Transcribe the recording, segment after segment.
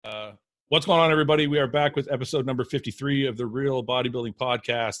What's going on, everybody? We are back with episode number 53 of the Real Bodybuilding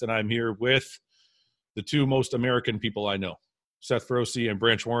Podcast, and I'm here with the two most American people I know, Seth Feroce and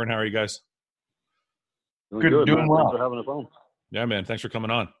Branch Warren. How are you guys? Doing doing well. Thanks for having us on. Yeah, man. Thanks for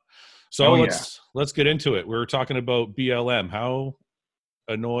coming on. So let's get into it. We're talking about BLM. How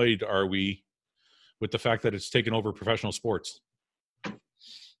annoyed are we with the fact that it's taken over professional sports?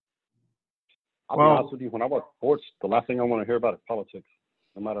 I'll be honest with you. When I watch sports, the last thing I want to hear about is politics,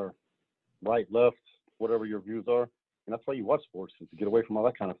 no matter right, left, whatever your views are. And that's why you watch sports, is to get away from all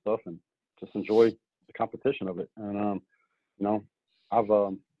that kind of stuff and just enjoy the competition of it. And,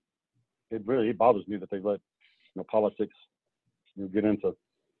 it really bothers me that they let, politics, get into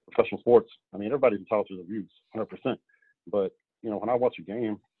professional sports. I mean, everybody's entitled to their views, 100%. But, when I watch a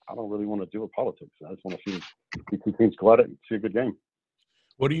game, I don't really want to deal with politics. I just want to see two teams go at it and see a good game.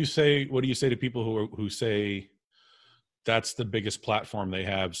 What do you say to people who say that's the biggest platform they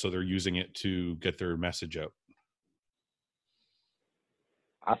have, so they're using it to get their message out?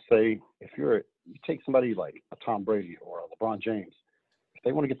 I say, if you take somebody like a Tom Brady or a LeBron James, if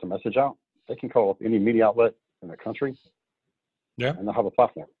they want to get the message out, they can call up any media outlet in the country. Yeah. And they'll have a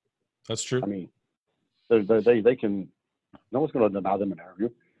platform. That's true. I mean, they can, no one's going to deny them an interview.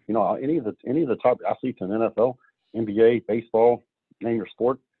 Any of the top athletes in NFL, NBA, baseball, name your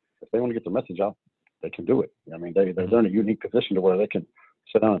sport, if they want to get the message out, they can do it. I mean, they're in a unique position to where they can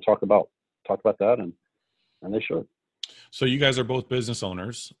sit down and talk about that, and they should. So you guys are both business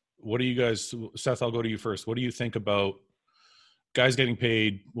owners. What do you guys, Seth, I'll go to you first. What do you think about guys getting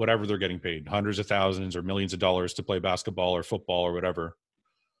paid whatever they're getting paid, hundreds of thousands or millions of dollars to play basketball or football or whatever,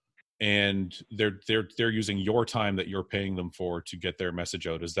 and they're using your time that you're paying them for to get their message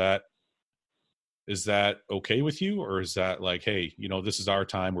out? Is that okay with you, or is that like, hey, this is our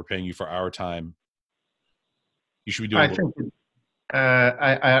time, we're paying you for our time, you should be doing? I think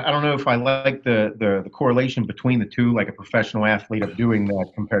I don't know if I like the correlation between the two, like a professional athlete of doing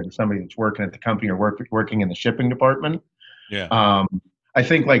that compared to somebody that's working at the company or working in the shipping department. Yeah. I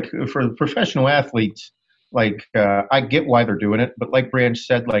think like for the professional athletes, like I get why they're doing it, but like Branch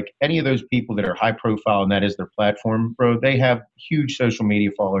said, like any of those people that are high profile and that is their platform, bro, they have huge social media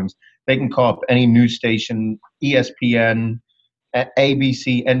followings. They can call up any news station, ESPN,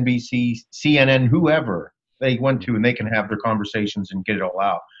 ABC, NBC, CNN, whoever they want to, and they can have their conversations and get it all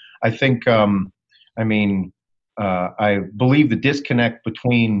out. I think, I believe the disconnect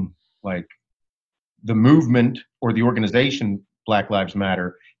between like the movement or the organization Black Lives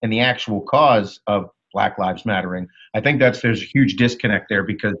Matter and the actual cause of Black Lives Mattering, I think there's a huge disconnect there,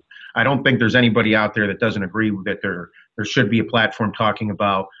 because I don't think there's anybody out there that doesn't agree that there should be a platform talking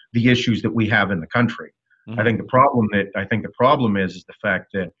about the issues that we have in the country. Mm-hmm. I think the problem is the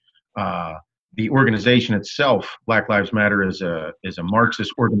fact that the organization itself, Black Lives Matter, is a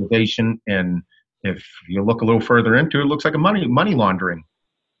Marxist organization, and if you look a little further into it, it looks like a money laundering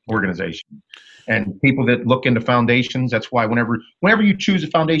organization. And people that look into foundations, that's why whenever you choose a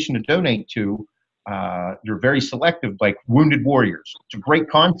foundation to donate to, you're very selective, like Wounded Warriors. It's a great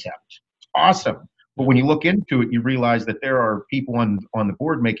concept. It's awesome. But when you look into it, you realize that there are people on the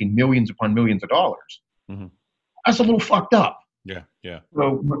board making millions upon millions of dollars. Mm-hmm. That's a little fucked up. Yeah, yeah.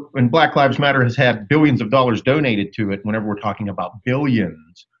 So when Black Lives Matter has had billions of dollars donated to it, whenever we're talking about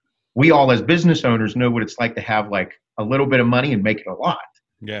billions, we all as business owners know what it's like to have like a little bit of money and make it a lot.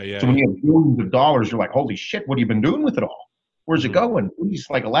 Yeah, yeah. So when you have billions of dollars, you're like, holy shit, what have you been doing with it all? Where's it going? Please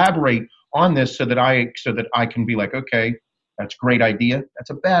like elaborate on this so that I can be like, okay, that's a great idea. That's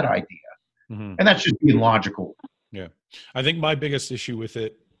a bad idea. Mm-hmm. And that's just being logical. Yeah. I think my biggest issue with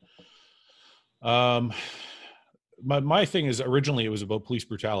it, my thing is, originally it was about police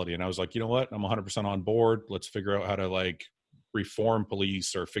brutality, and I was like, you know what, I'm 100% on board. Let's figure out how to like reform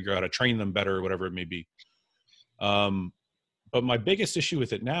police or figure out how to train them better or whatever it may be. But my biggest issue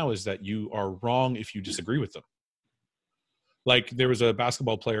with it now is that you are wrong if you disagree with them. Like there was a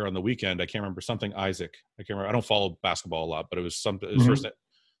basketball player on the weekend, I can't remember, something Isaac. I can't remember. I don't follow basketball a lot, but it was something. It was first,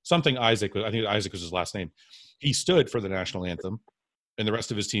 something Isaac. I think Isaac was his last name. He stood for the national anthem, and the rest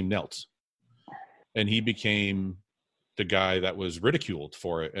of his team knelt, and he became the guy that was ridiculed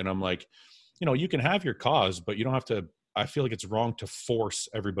for it. And I'm like, you can have your cause, but you don't have to. I feel like it's wrong to force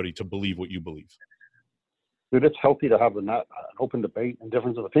everybody to believe what you believe. Dude, it's healthy to have an open debate and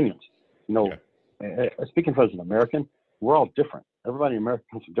difference of opinions. Speaking for as an American, we're all different. Everybody in America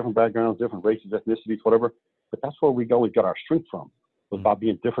comes from different backgrounds, different races, ethnicities, whatever. But that's where we always got our strength from, was by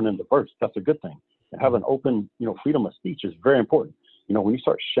being different and diverse. That's a good thing. And having open, freedom of speech is very important. When you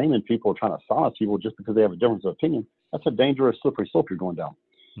start shaming people or trying to silence people just because they have a difference of opinion, that's a dangerous, slippery slope you're going down.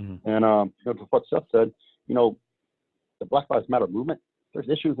 Mm-hmm. And to what Seth said, the Black Lives Matter movement, there's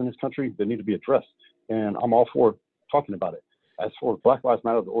issues in this country that need to be addressed, and I'm all for talking about it. As for Black Lives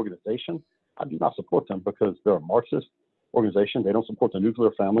Matter, the organization, I do not support them because they're a Marxist organization. They don't support the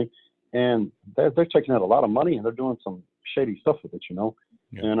nuclear family, and they're taking out a lot of money, and they're doing some shady stuff with it,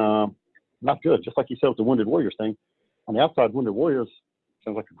 Yeah. and not good. Just like you said with the Wounded Warriors thing. On the outside, Wounded Warriors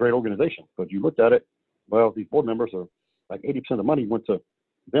sounds like a great organization, but you looked at it, well, these board members are like 80% of the money went to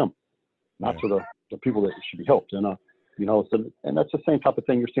them, not to the people that should be helped. And and that's the same type of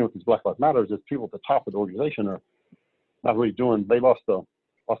thing you're seeing with these Black Lives Matters. Is people at the top of the organization are not really doing. They lost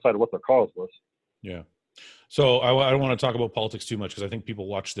sight of what their cause was. Yeah. So I don't want to talk about politics too much because I think people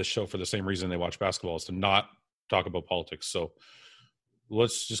watch this show for the same reason they watch basketball, is to not talk about politics. So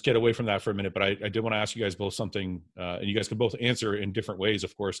let's just get away from that for a minute. But I did want to ask you guys both something, and you guys can both answer in different ways,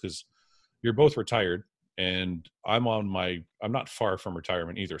 of course, because you're both retired, and I'm not far from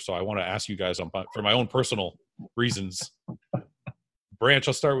retirement either. So I want to ask you guys for my own personal reasons. Branch,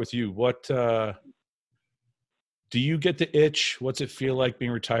 I'll start with you. What do you get the itch? What's it feel like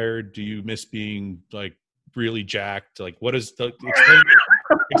being retired? Do you miss being like really jacked? Like, what is the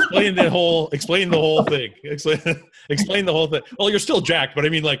explain the whole thing? Explain the whole thing. Well, you're still jacked, but I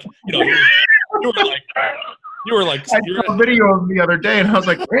mean, like, you were like. I saw a video of him the other day, and I was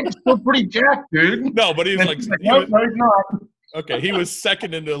like, "It's still pretty jacked, dude." No, but he was like, no, he's not. Okay, he was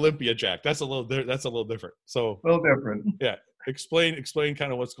second in the Olympia jack. That's a little different. So a little different. Yeah, explain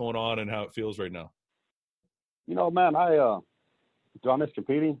kind of what's going on and how it feels right now. Man, do I miss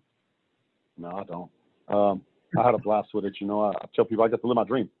competing? No, I don't. I had a blast with it. I tell people I got to live my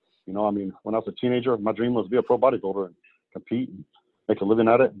dream. When I was a teenager, my dream was to be a pro bodybuilder and compete and make a living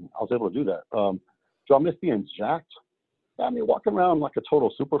at it. And I was able to do that. Do I miss being jacked? Yeah, walking around like a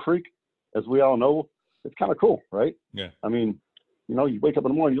total super freak, as we all know, it's kind of cool, right? Yeah. You wake up in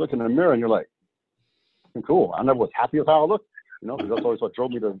the morning, you look in the mirror, and you're like, cool. I never was happy with how I looked, because that's always what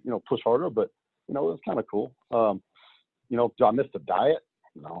drove me to, push harder. But, it was kind of cool. Do I miss the diet?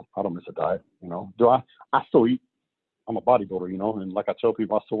 No, I don't miss a diet. Do I still eat? I'm a bodybuilder, and like I tell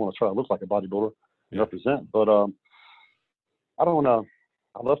people, I still want to try to look like a bodybuilder and represent. But I don't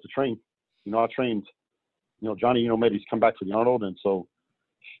I love to train. I trained, Johnny, made he's come back to the Arnold, and so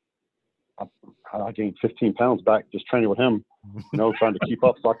I gained 15 pounds back just training with him, trying to keep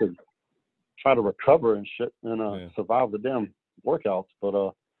up so I could try to recover and shit and survive the damn workouts. But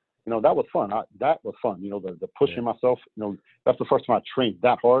that was fun. That was fun. The pushing myself. That's the first time I trained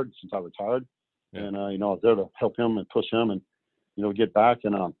that hard since I retired. Yeah. And I was there to help him and push him and get back.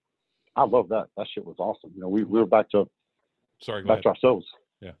 And I love that. That shit was awesome. We were back to ourselves.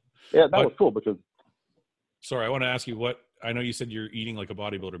 Yeah, that was cool because. Sorry, I want to ask you what. I know you said you're eating like a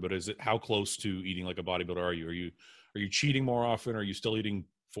bodybuilder, but how close to eating like a bodybuilder are you? Are you cheating more often? Are you still eating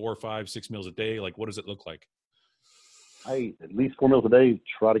 4, 5, 6 meals a day? Like, what does it look like? I eat at least 4 meals a day.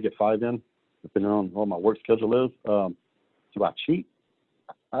 Try to get 5 in, depending on what my work schedule is. Do I cheat?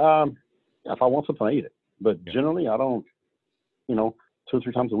 If I want something, I eat it. But generally, I don't. 2 or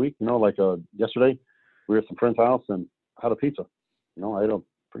 3 times a week. Like yesterday, we were at some friend's house and had a pizza. I ate a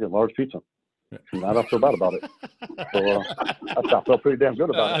freaking large pizza. And I don't feel bad about it. So I felt pretty damn good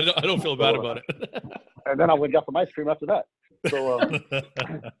about it. I don't feel bad about it. And then I went and got some ice cream after that. So,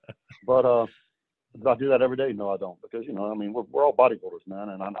 but do I do that every day? No, I don't. Because, we're all bodybuilders, man.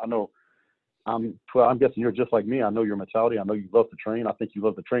 And I know, I'm guessing you're just like me. I know your mentality. I know you love to train. I think you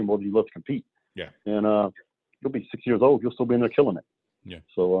love to train more than you love to compete. Yeah. And you'll be 6 years old. You'll still be in there killing it. Yeah.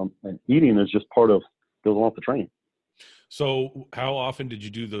 So, and eating is just goes along with the training. So how often did you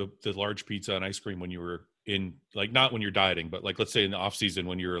do the large pizza and ice cream when you were in, like, not when you're dieting, but like, let's say in the off season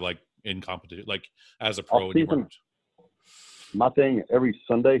when you're like in competition, like as a pro? My thing, every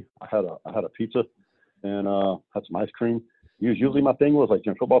Sunday I had a pizza and had some ice cream. Usually my thing was like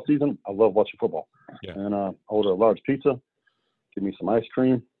during football season, I love watching football. Yeah. And I order a large pizza, give me some ice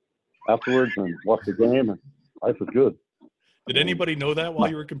cream afterwards and watch the game, and life was good. Did anybody know that while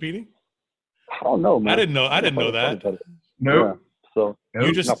you were competing? I don't know, man. I didn't know that. No. Nope. Yeah. So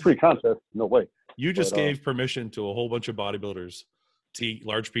you just not pre-contest, no way. You just gave permission to a whole bunch of bodybuilders to eat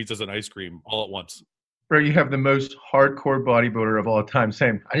large pizzas and ice cream all at once. Bro, you have the most hardcore bodybuilder of all time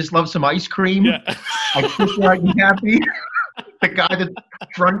saying, "I just love some ice cream." Yeah. I feel like I'm happy. The guy that's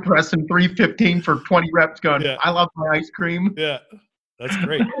front pressing 315 for 20 reps going, "I love my ice cream." Yeah, that's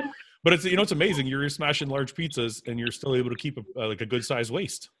great. But it's it's amazing. You're smashing large pizzas and you're still able to keep a good sized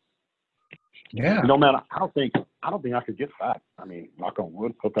waist. Yeah. Man, I don't think I could get fat. Knock on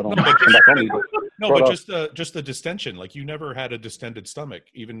wood. Hope I don't but just the distension. Like, you never had a distended stomach,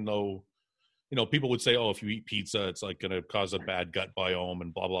 even though, people would say, oh, if you eat pizza, it's like going to cause a bad gut biome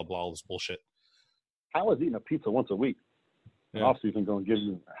and blah, blah, blah, all this bullshit. I was eating a pizza once a week. an off season going to give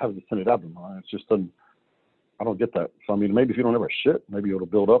you have the tended abdomen. It just doesn't. I don't get that. So I mean, maybe if you don't ever shit, maybe it'll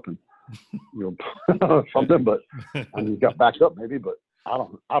build up and something. But I mean, you got backed up maybe. But I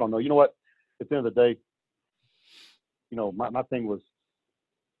don't know. You know what? At the end of the day, my thing was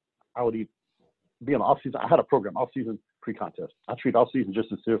I would be in the off season. I had a program off season pre-contest. I treat off season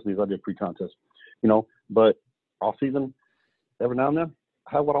just as seriously as I did pre-contest. But off season, every now and then,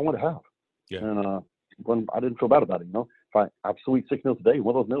 I have what I want to have. Yeah. And when I didn't feel bad about it, if I have to eat 6 meals a day,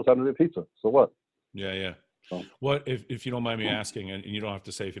 one of those meals had to be pizza. So what? Yeah, yeah. So, what if you don't mind me asking, and you don't have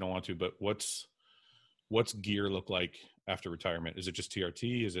to say if you don't want to, but what's gear look like after retirement? Is it just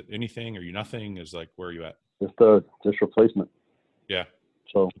TRT? Is it anything? Are you nothing? Is like where are you at? Just replacement. Yeah.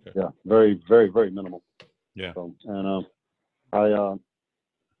 So yeah, very, very, very minimal. Yeah. So, and I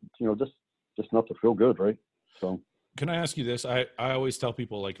just enough to feel good, right? So. Can I ask you this? I always tell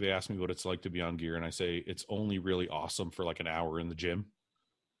people, like, they ask me what it's like to be on gear, and I say it's only really awesome for like an hour in the gym.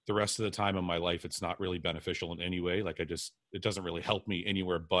 The rest of the time in my life, it's not really beneficial in any way. Like it doesn't really help me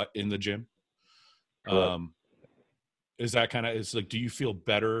anywhere but in the gym. Is that is like, do you feel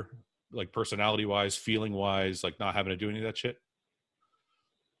better, like personality wise, feeling wise, like not having to do any of that shit?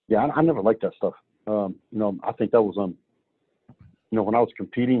 Yeah, I never liked that stuff. I think that was, when I was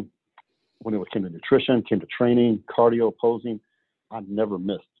competing, when it came to nutrition, came to training, cardio, posing, I never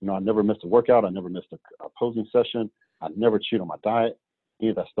missed. I never missed a workout. I never missed a posing session. I never cheated on my diet, any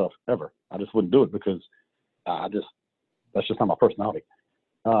of that stuff ever. I just wouldn't do it because that's just not my personality.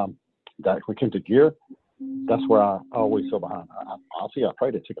 That when it came to gear, that's where I always fell behind. Honestly, I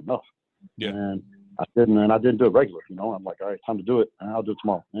probably didn't take enough. Yeah. And I didn't do it regular. I'm like, all right, time to do it. And I'll do it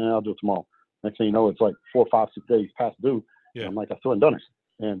tomorrow. And I'll do it tomorrow. Next thing you know, it's like 4, 5, 6 days past due. Yeah. And I'm like, I still haven't done it.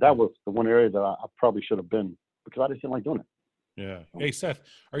 And that was the one area that I probably should have been, because I just didn't like doing it. Yeah. Hey, Seth,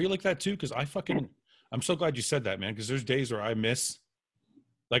 are you like that too? Because I'm so glad you said that, man. Because there's days where I miss,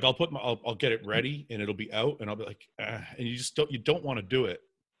 like I'll get it ready and it'll be out and I'll be like, and you don't want to do it.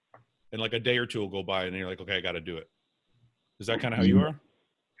 And like a day or two will go by and you're like, okay, I got to do it. Is that kind of how you are?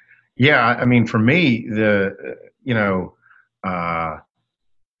 Yeah. I mean, for me,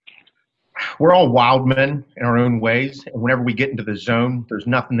 we're all wild men in our own ways. And whenever we get into the zone, there's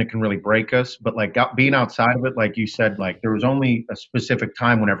nothing that can really break us. But like being outside of it, like you said, like there was only a specific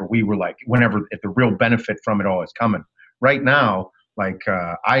time whenever if the real benefit from it all is coming. Right now, like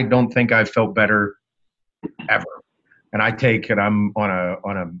I don't think I've felt better ever. And I'm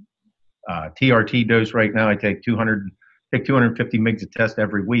on a TRT dose right now. I take 250 mgs of test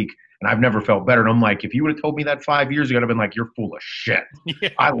every week. And I've never felt better. And I'm like, if you would have told me that 5 years ago, I'd have been like, you're full of shit. Yeah.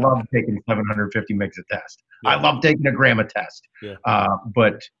 I love taking 750 mgs of test. Yeah. I love taking a gram of test. Yeah.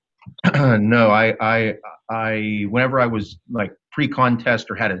 But no, I whenever I was like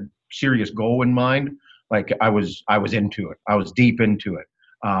pre-contest or had a serious goal in mind, like I was into it. I was deep into it.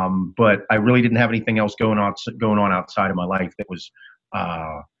 But I really didn't have anything else going on outside of my life that was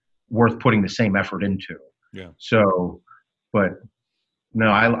worth putting the same effort into. Yeah. So, but no,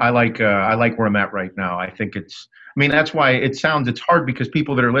 I like where I'm at right now. I think that's why it's hard because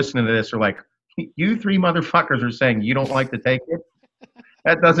people that are listening to this are like, you 3 motherfuckers are saying you don't like to take it.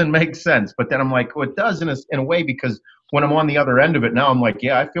 That doesn't make sense. But then I'm like, well, it does in a way, because when I'm on the other end of it now, I'm like,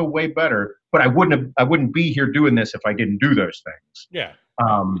 yeah, I feel way better, but I wouldn't be here doing this if I didn't do those things. Yeah.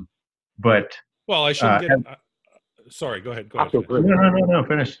 But well, I shouldn't get, sorry, go ahead. No,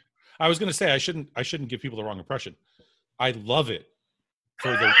 finish. I was going to say, I shouldn't give people the wrong impression. I love it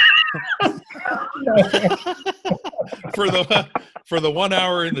for the for the 1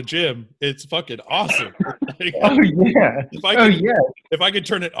 hour in the gym. It's fucking awesome. Like, oh yeah. If I could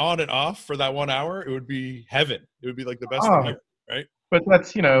turn it on and off for that 1 hour, it would be heaven. It would be like the best thing ever, right? But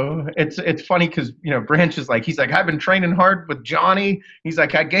that's, it's funny because, Branch is like, he's like, I've been training hard with Johnny. He's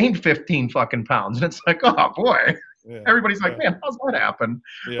like, I gained 15 fucking pounds. And it's like, oh boy. Yeah, everybody's like, man, how's that happen?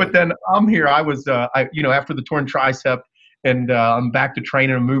 Yeah. But then I'm here. I was, after the torn tricep, and I'm back to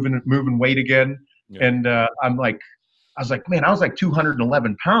training and moving weight again. Yeah. And I was like, man, I was like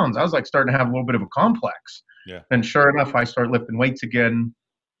 211 pounds. I was like starting to have a little bit of a complex. Yeah. And sure enough, I start lifting weights again,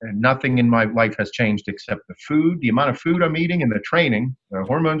 and nothing in my life has changed except the food, the amount of food I'm eating, and the training. The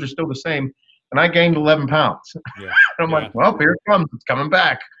hormones are still the same. And I gained 11 pounds. Yeah. And I'm like, well, here it comes. It's coming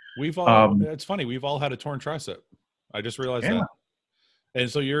back. We've all, it's funny. We've all had a torn tricep. I just realized that. And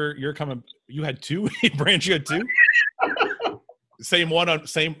so you're coming, you had 2, Branch, you had 2? Same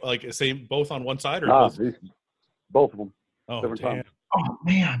both on one side, or both of them. Oh, different damn. times. Oh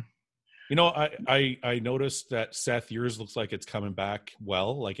man. I noticed that, Seth, yours looks like it's coming back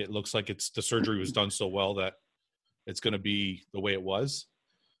well. Like it looks like the surgery was done so well that it's going to be the way it was.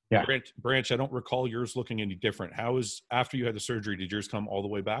 Yeah. Branch, I don't recall yours looking any different. How is, after you had the surgery, did yours come all the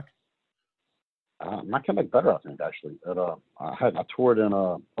way back? Mine came back better, I think, actually. I toured in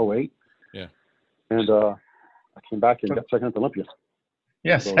 08. Yeah. And I came back and got second at the Olympia.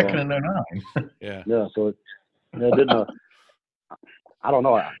 Yeah, so, second in 09. Yeah. Yeah, so it didn't, I don't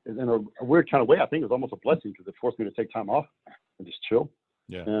know. In a weird kind of way, I think it was almost a blessing because it forced me to take time off and just chill.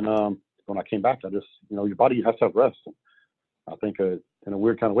 Yeah. And when I came back, I just, your body has to have rest. I think in a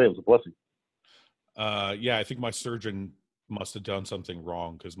weird kind of way, it was a blessing. Yeah, I think my surgeon must have done something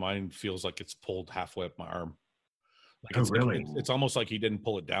wrong because mine feels like it's pulled halfway up my arm. Like it's, really? It's almost like he didn't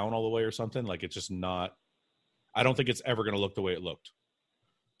pull it down all the way or something. Like it's just not. I don't think it's ever going to look the way it looked.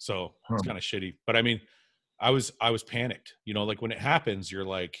 So it's kind of shitty. But I mean, I was panicked. Like when it happens, you're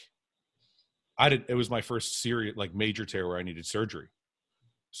like, it was my first serious, like major tear where I needed surgery.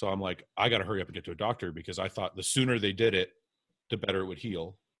 So I'm like, I got to hurry up and get to a doctor because I thought the sooner they did it, the better it would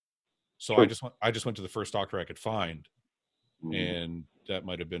heal. So Sure. I just went to the first doctor I could find, and that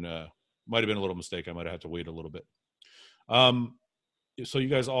might have been a little mistake. I might have had to wait a little bit. So you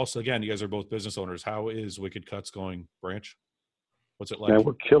guys also, again, you guys are both business owners. How is Wicked Cuts going, Branch? What's it like? Man,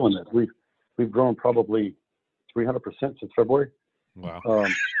 we're killing it. We've grown probably 300% since February. Wow.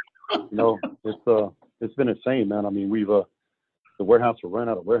 It's been insane, man. I mean, we've the warehouse, we're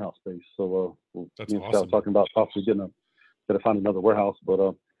running out of warehouse space, so That's me and awesome. Scott talking about possibly getting to find another warehouse, but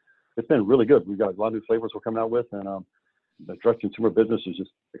it's been really good. We've got a lot of new flavors we're coming out with, and the direct consumer business has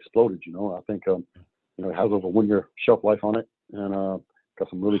just exploded. I think it has over 1 year shelf life on it, and got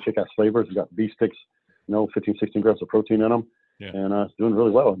some really kick-ass flavors. We got beef sticks, 15, 16 grams of protein in them. Yeah. And it's doing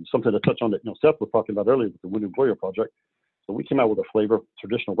really well. And something to touch on that Seth was talking about earlier with the Wounded Warrior Project. So we came out with a flavor,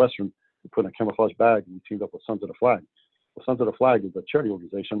 traditional Western, we put in a camouflage bag, and we teamed up with Sons of the Flag. Well, Sons of the Flag is a charity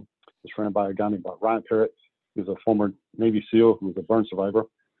organization. It's ran by a guy named Ryan Parrott. He's a former Navy SEAL who was a burn survivor.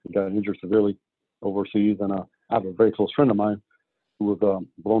 He got injured severely overseas. And I have a very close friend of mine who was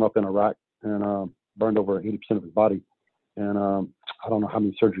blown up in Iraq and burned over 80% of his body. And I don't know how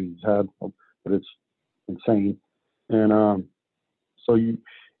many surgeries he's had, but it's insane. And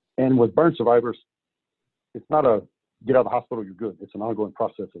and with burn survivors, it's not a get out of the hospital, you're good. It's an ongoing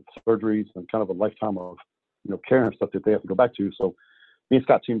process of surgeries and kind of a lifetime of, care and stuff that they have to go back to. So me and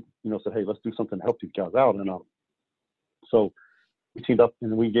Scott team, said, hey, let's do something to help these guys out. And so we teamed up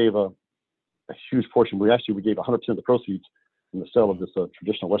and we gave a huge portion. We gave 100% of the proceeds from the sale of this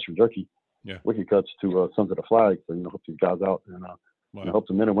traditional Western jerky, Wicked Cuts, to Sons of the Flag. So, help these guys out and help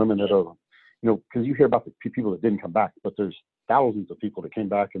the men and women that are, because you hear about the people that didn't come back, but there's thousands of people that came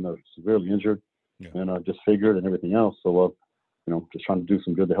back and are severely injured and disfigured and everything else. So, just trying to do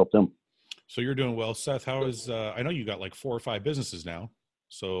some good to help them. So you're doing well. Seth, how is, I know you got like 4 or 5 businesses now.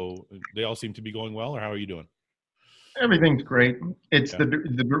 So they all seem to be going well, or how are you doing? Everything's great. It's the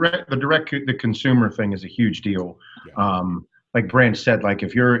direct consumer thing is a huge deal. Yeah. Like Branch said, like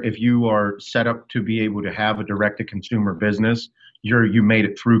if you are set up to be able to have a direct to consumer business, you made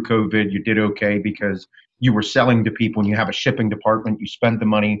it through COVID. You did okay because you were selling to people and you have a shipping department. You spend the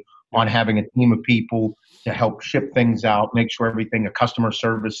money on having a team of people to help ship things out, make sure everything, a customer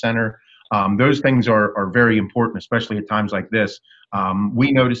service center. Those things are very important, especially at times like this.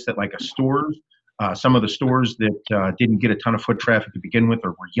 We noticed that like some of the stores that didn't get a ton of foot traffic to begin with,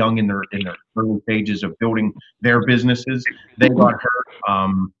 or were young in their early stages of building their businesses, they got hurt.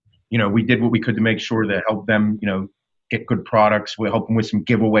 We did what we could to make sure to help them, get good products. We helped them with some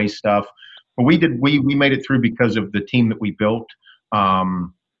giveaway stuff. But we made it through because of the team that we built.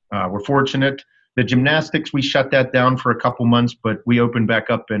 We're fortunate. The gymnastics, we shut that down for a couple months, but we opened back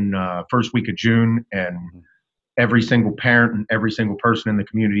up in first week of June, and every single parent and every single person in the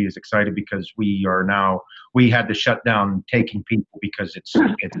community is excited because we had to shut down taking people because it's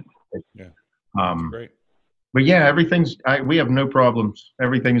great. But yeah, we have no problems.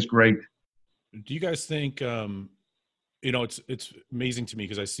 Everything is great. Do you guys think, it's amazing to me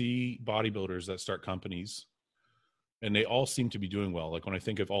because I see bodybuilders that start companies and they all seem to be doing well. Like when I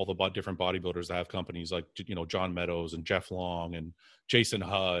think of all the different bodybuilders that have companies like, John Meadows and Jeff Long and Jason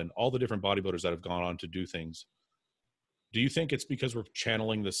Ha and all the different bodybuilders that have gone on to do things. Do you think it's because we're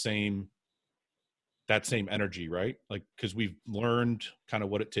channeling that same energy, right? Like, because we've learned kind of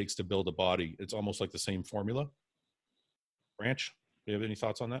what it takes to build a body. It's almost like the same formula. Branch, do you have any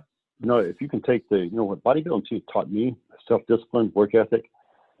thoughts on that? If you can take what bodybuilding taught me, self-discipline, work ethic,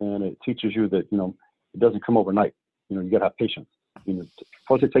 and it teaches you that, it doesn't come overnight. You got to have patience.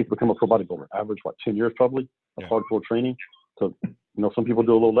 First it takes to become a pro bodybuilder, average, 10 years probably of hardcore training. So, some people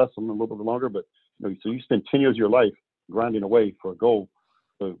do a little less, some a little bit longer, but, so you spend 10 years of your life grinding away for a goal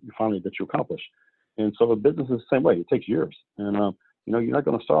that you accomplish. And so a business is the same way. It takes years. And you're not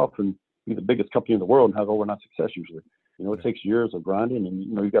going to start off and be the biggest company in the world and have overnight success usually. It takes years of grinding, and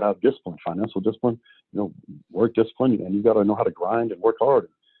you got to have discipline, financial discipline, work discipline, and you got to know how to grind and work hard.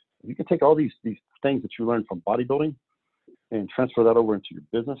 If you can take all these things that you learn from bodybuilding and transfer that over into your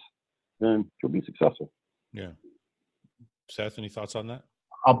business, then you'll be successful. Yeah. Seth, any thoughts on that?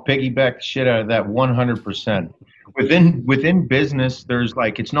 I'll piggyback the shit out of that 100%. Within business, there's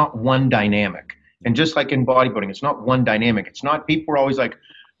it's not one dynamic. And just like in bodybuilding, it's not one dynamic. It's not, people are always like,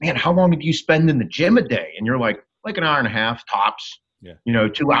 man, how long do you spend in the gym a day? And you're like an hour and a half tops,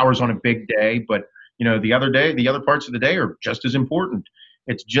 2 hours on a big day. But, the other parts of the day are just as important.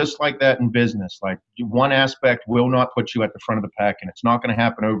 It's just like that in business. One aspect will not put you at the front of the pack, and it's not going to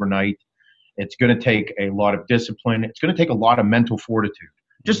happen overnight. It's going to take a lot of discipline. It's going to take a lot of mental fortitude.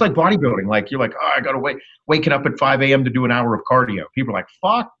 Just like bodybuilding, you're like, oh, I got to waking up at 5 a.m. to do an hour of cardio. People are like,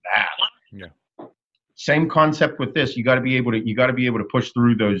 fuck that. Yeah. Same concept with this. You got to be able to push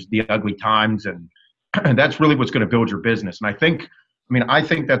through the ugly times, and that's really what's going to build your business. And I think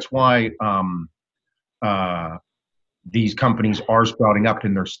that's why these companies are sprouting up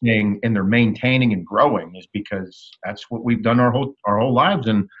and they're staying and they're maintaining and growing, is because that's what we've done our whole lives.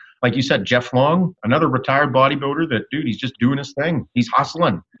 And like you said, Jeff Long, another retired bodybuilder, that dude, he's just doing his thing. He's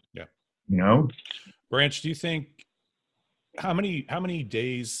hustling. Yeah. Branch, do you think how many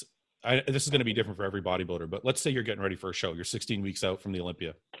days, this is going to be different for every bodybuilder, but let's say you're getting ready for a show. You're 16 weeks out from the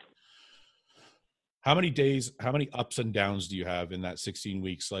Olympia. How many days, how many ups and downs do you have in that 16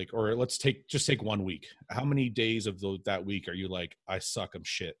 weeks? Or let's take 1 week. How many days of that week are you like, I suck, I'm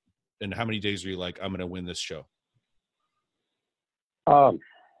shit? And how many days are you like, I'm going to win this show?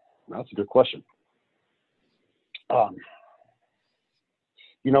 That's a good question.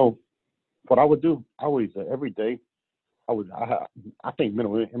 What I would do, I always, every day, I think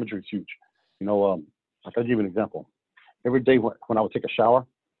mental imagery is huge. I'll give you an example. Every day when I would take a shower,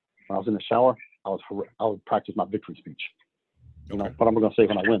 when I was in the shower, I would practice my victory speech. What I'm going to say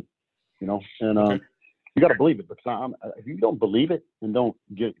when I win. And you got to believe it, because if you don't believe it and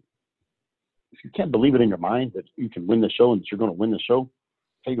if you can't believe it in your mind that you can win the show and that you're going to win the show,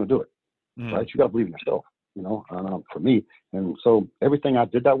 how are you going to do it? Mm. Right? You got to believe in yourself. For me, and so everything I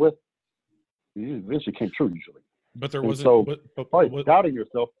did that with, it eventually came true usually. But there wasn't. So, doubting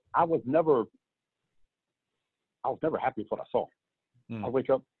yourself, I was never happy with what I saw. I wake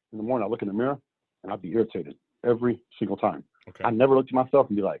up in the morning, I look in the mirror, and I'd be irritated every single time. Okay. I never looked at myself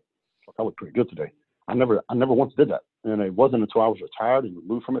and be like, "Fuck, I look pretty good today." I never once did that, and it wasn't until I was retired and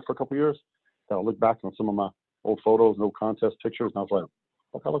removed from it for a couple of years that I looked back on some of my old photos, no contest pictures, and I was like,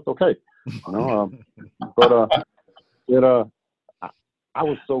 "Fuck, I looked okay." I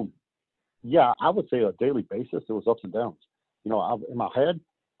was so. Yeah, I would say a daily basis, it was ups and downs. In my head,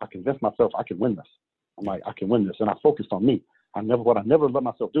 I convinced myself I could win this. I'm like, I can win this. And I focused on me. What I never let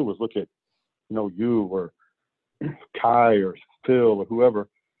myself do was look at, you or Kai or Phil or whoever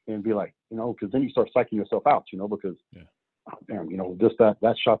and be like, because then you start psyching yourself out, because, oh, damn, this shot.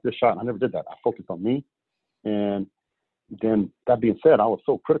 And I never did that. I focused on me. And then that being said, I was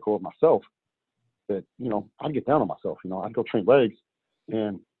so critical of myself that, I'd get down on myself. I'd go train legs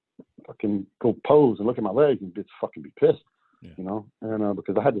and fucking go pose and look at my legs and just fucking be pissed, and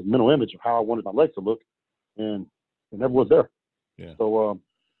because I had this mental image of how I wanted my legs to look, and it never was there. Yeah. So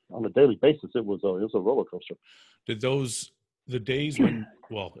on a daily basis, it was a roller coaster. Did the days when,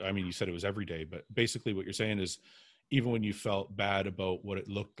 well, I mean, you said it was every day, but basically what you're saying is, even when you felt bad about what it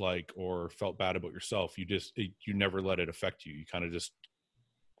looked like or felt bad about yourself, you never let it affect you. You kind of just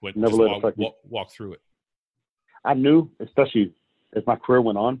walk through it. I knew, especially as my career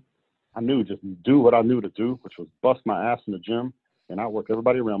went on, I knew just do what I knew to do, which was bust my ass in the gym and outwork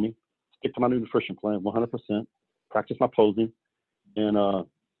everybody around me, stick to my nutrition plan 100%, practice my posing, and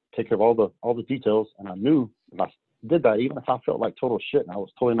take care of all the details. And I knew if I did that, even if I felt like total shit and I was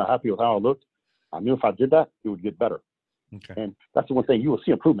totally not happy with how I looked, I knew if I did that, it would get better. Okay. And that's the one thing, you will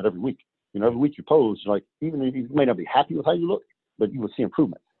see improvement every week. Every week you pose, like, even if you may not be happy with how you look, but you will see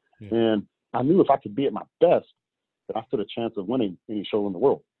improvement. Yeah. And I knew if I could be at my best, that I stood a chance of winning any show in the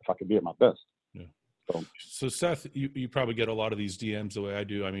world if I could be at my best. Yeah. So Seth, you probably get a lot of these DMs the way I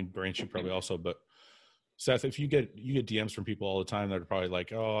do. I mean, Branch, you probably also, but Seth, if you get DMs from people all the time that are probably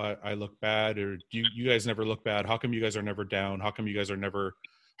like, oh, I look bad, or you guys never look bad. How come you guys are never down? How come you guys are never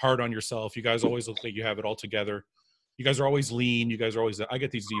hard on yourself? You guys always look like you have it all together. You guys are always lean. You guys are always, I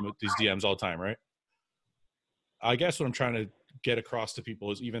get these DMs all the time, right? I guess what I'm trying to get across to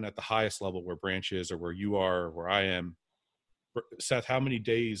people is, even at the highest level where Branch is, or where you are, or where I am, Seth, how many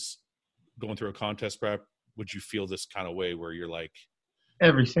days going through a contest prep would you feel this kind of way where you're like,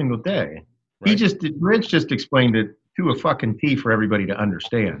 every single day? Right? Branch just explained it to a fucking T for everybody to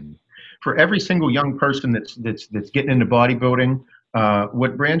understand. For every single young person that's getting into bodybuilding,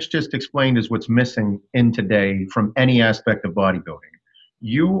 what Branch just explained is what's missing in today from any aspect of bodybuilding.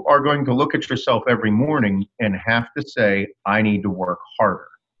 You are going to look at yourself every morning and have to say, I need to work harder.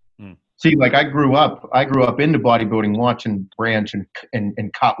 See, like I grew up into bodybuilding, watching Branch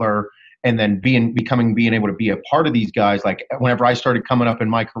and Cutler, and then being able to be a part of these guys. Like whenever I started coming up in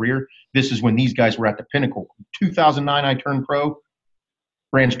my career, this is when these guys were at the pinnacle. 2009, I turned pro.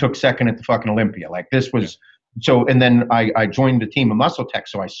 Branch took second at the fucking Olympia. Like this was so, and then I joined the team of Muscle Tech.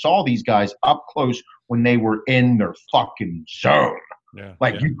 So I saw these guys up close when they were in their fucking zone. Yeah,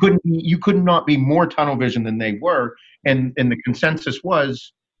 like you could not be more tunnel vision than they were. And the consensus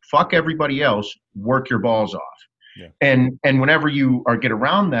was, fuck everybody else, work your balls off. Yeah. And whenever you get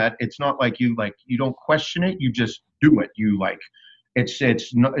around that, it's not like you don't question it, you just do it. You like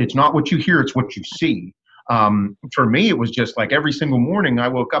it's not what you hear, it's what you see. For me, it was just like every single morning I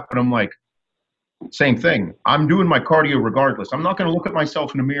woke up and I'm like, same thing. I'm doing my cardio regardless. I'm not going to look at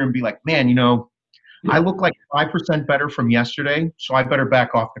myself in the mirror and be like, man, you know, I look like 5% better from yesterday, so I better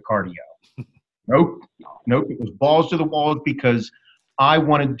back off the cardio. Nope. It was balls to the walls because I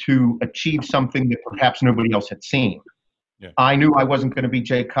wanted to achieve something that perhaps nobody else had seen. Yeah. I knew I wasn't going to be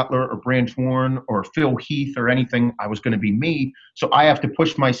Jay Cutler or Branch Warren or Phil Heath or anything. I was going to be me. So I have to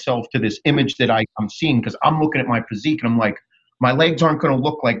push myself to this image that I'm seeing because I'm looking at my physique and I'm like, my legs aren't going to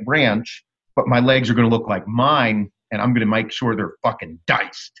look like Branch, but my legs are going to look like mine, and I'm going to make sure they're fucking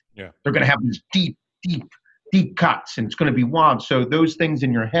diced. Yeah. They're going to have these deep cuts, and it's going to be wild. So those things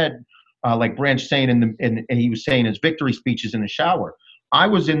in your head, like Branch saying and he was saying his victory speeches in the shower. I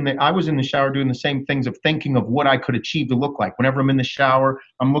was in the shower doing the same things of thinking of what I could achieve to look like. Whenever I'm in the shower,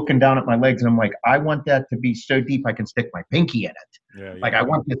 I'm looking down at my legs and I'm like, I want that to be so deep I can stick my pinky in it. Yeah. Like I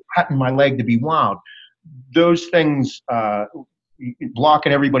want this cut in my leg to be wild. Those things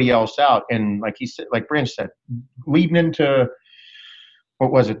blocking everybody else out. And like he said, like Branch said, leading into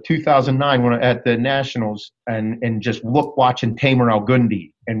what was it, 2009 when at the Nationals and just watching Tamer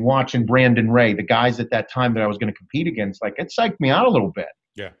Al-Gundi and watching Brandon Ray, the guys at that time that I was going to compete against, like it psyched me out a little bit.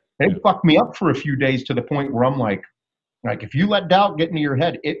 Yeah. It fucked me up for a few days to the point where I'm like if you let doubt get into your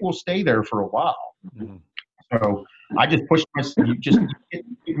head, it will stay there for a while. Mm-hmm. So I just pushed myself, just get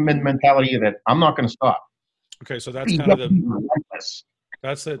the mentality that I'm not going to stop. Okay. So that's kind of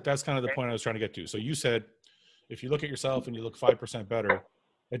the point I was trying to get to. So you said, if you look at yourself and you look 5% better,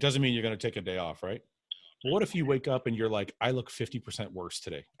 it doesn't mean you're going to take a day off, right? Well, what if you wake up and you're like, I look 50% worse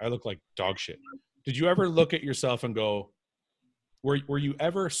today. I look like dog shit. Did you ever look at yourself and go, were you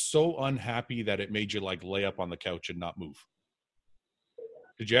ever so unhappy that it made you like lay up on the couch and not move?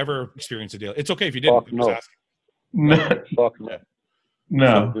 Did you ever experience a day? It's okay if you didn't. Fuck no. Fuck no.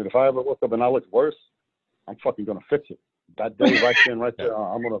 No. Dude, if I ever woke up and I look worse, I'm fucking going to fix it. That day right there,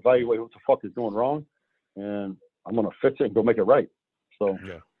 I'm going to evaluate what the fuck is going wrong. And I'm going to fix it and go make it right. So,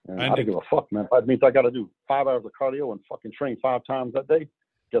 I don't give a fuck, man. If that means I got to do 5 hours of cardio and fucking train 5 times that day,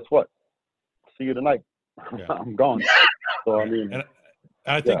 guess what? See you tonight. Yeah. I'm gone. So, I mean. And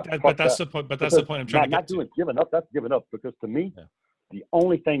I think that's the point. But that's the point I'm trying to get to. Not doing giving up. That's giving up. Because to me, the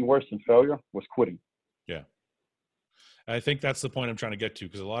only thing worse than failure was quitting. Yeah. I think that's the point I'm trying to get to,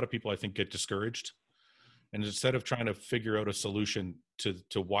 because a lot of people, I think, get discouraged. And instead of trying to figure out a solution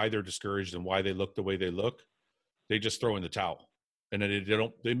to why they're discouraged and why they look the way they look, they just throw in the towel. And then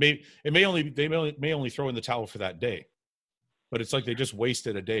they may only throw in the towel for that day, but it's like they just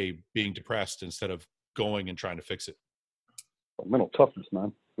wasted a day being depressed instead of going and trying to fix it. Mental toughness,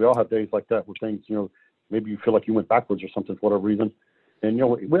 man. We all have days like that where things, maybe you feel like you went backwards or something for whatever reason. And,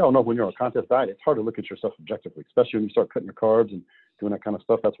 we all know when you're on a contest diet, it's hard to look at yourself objectively, especially when you start cutting your carbs and doing that kind of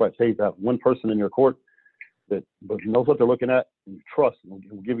stuff. That's why it pays to have one person in your court that knows what they're looking at and you trust and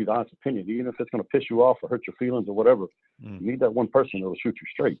will give you the honest opinion, even if it's going to piss you off or hurt your feelings or whatever. You need that one person that will shoot you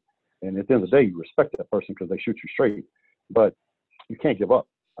straight. And at the end of the day, you respect that person because they shoot you straight. But you can't give up.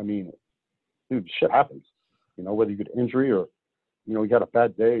 I mean, dude, shit happens. Whether you get injury or, you had a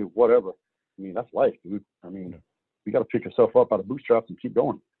bad day, whatever. I mean, that's life, dude. I mean, you got to pick yourself up out of bootstraps and keep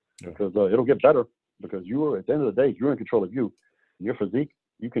going because it'll get better because at the end of the day, you're in control of you. Your physique,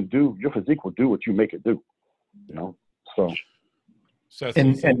 your physique will do what you make it do. So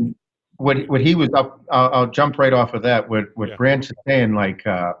and what he was up, I'll jump right off of that. What Branch is saying, like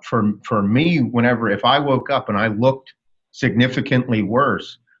for me, if I woke up and I looked significantly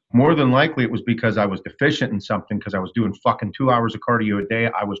worse, more than likely it was because I was deficient in something, because I was doing fucking 2 hours of cardio a day.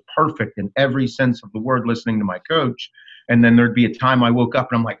 I was perfect in every sense of the word, listening to my coach. And then there'd be a time I woke up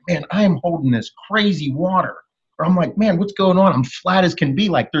and I'm like, man, I am holding this crazy water. Or I'm like, man, what's going on? I'm flat as can be.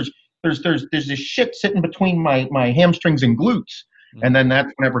 Like there's there's this shit sitting between my hamstrings and glutes. And then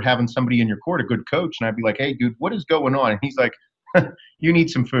that's whenever having somebody in your court, a good coach, and I'd be like, hey, dude, what is going on? And he's like, you need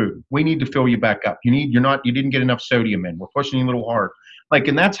some food. We need to fill you back up. You didn't get enough sodium in. We're pushing you a little hard. Like,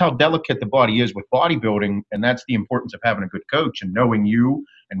 and that's how delicate the body is with bodybuilding. And that's the importance of having a good coach and knowing you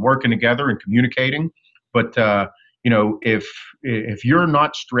and working together and communicating. But, if you're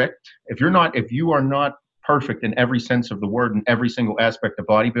not strict, if you are not perfect in every sense of the word in every single aspect of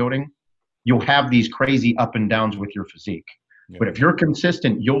bodybuilding, you'll have these crazy up and downs with your physique. Yeah. But if you're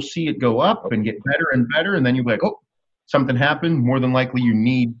consistent, you'll see it go up and get better and better. And then you'll be like, oh, something happened. More than likely you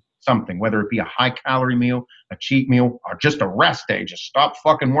need something, whether it be a high calorie meal, a cheat meal, or just a rest day. Just stop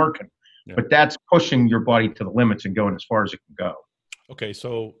fucking working. Yeah. But that's pushing your body to the limits and going as far as it can go. Okay.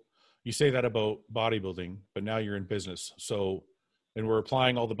 So you say that about bodybuilding, but now you're in business. So, and we're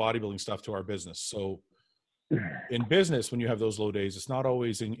applying all the bodybuilding stuff to our business. So in business, when you have those low days, it's not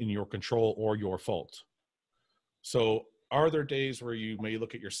always in your control or your fault. So are there days where you may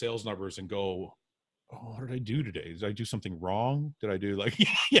look at your sales numbers and go, oh, what did I do today? Did I do something wrong? Did I do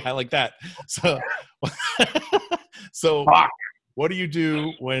yeah, like that? So what do you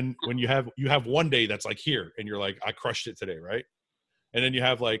do when you have one day that's like here and you're like, I crushed it today, right? And then you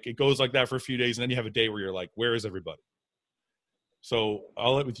have it goes like that for a few days, and then you have a day where you're like, where is everybody? So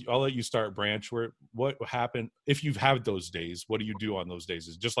I'll let you start, Branch. What happened if you've had those days? What do you do on those days?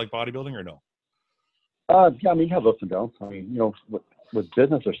 Is it just like bodybuilding or no? Yeah, I mean, you have ups and downs. I mean, with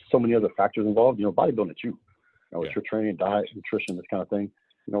business, there's so many other factors involved. Bodybuilding, it's you. It's your training, diet, nutrition, this kind of thing.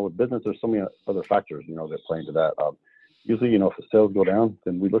 With business, there's so many other factors, that play into that. Usually, if the sales go down,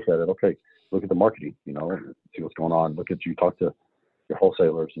 then we look at it. Okay, look at the marketing, see what's going on. You talk to your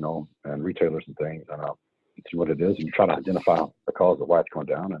wholesalers, and retailers and things, and see what it is. And you try to identify the cause of why it's going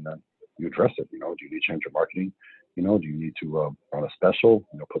down, and then you address it. Do you need to change your marketing? Do you need to run a special?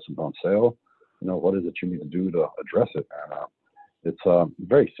 Put something on sale? What is it you need to do to address it? And it's a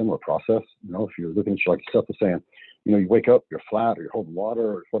very similar process. If you're looking at like Seth was saying, you wake up, you're flat, or you're holding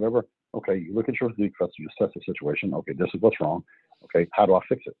water, or whatever. Okay, you look at your physique first, you assess the situation. Okay, this is what's wrong. Okay, how do I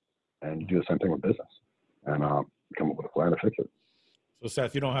fix it? And you do the same thing with business, and come up with a plan to fix it. So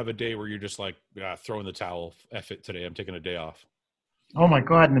Seth, you don't have a day where you're just like, throw in the towel, F it today, I'm taking a day off. Oh my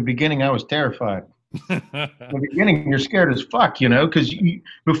God, in the beginning I was terrified. In the beginning, you're scared as fuck, because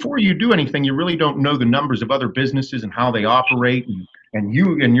before you do anything, you really don't know the numbers of other businesses and how they operate. And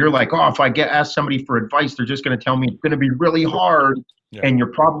you're like, oh, if I ask somebody for advice, they're just going to tell me it's going to be really hard. Yeah. And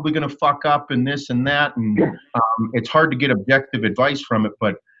you're probably going to fuck up and this and that. And it's hard to get objective advice from it.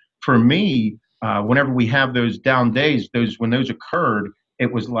 But for me, whenever we have those down days, when those occurred,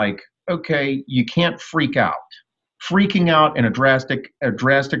 it was like, okay, you can't freak out. Freaking out and a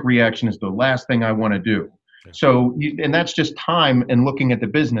drastic reaction is the last thing I want to do. Yeah. So, and that's just time and looking at the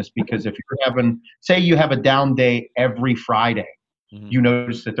business, because if you're say you have a down day every Friday, you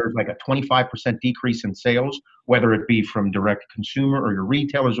notice that there's like a 25% decrease in sales, whether it be from direct consumer or your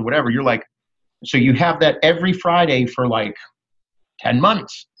retailers or whatever. You're like, so you have that every Friday for like 10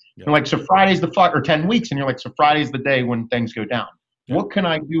 months. Yeah. And so Friday's or 10 weeks. And you're like, so Friday's the day when things go down. Yeah. What can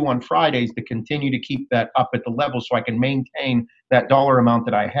I do on Fridays to continue to keep that up at the level so I can maintain that dollar amount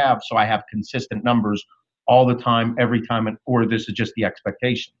that I have, so I have consistent numbers all the time, every time, or this is just the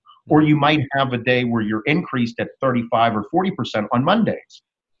expectation? Or you might have a day where you're increased at 35 or 40% on Mondays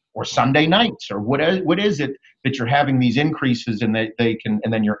or Sunday nights, or what is it that you're having these increases and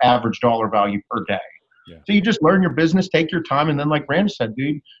and then your average dollar value per day. Yeah. So you just learn your business, take your time, and then like Rand said,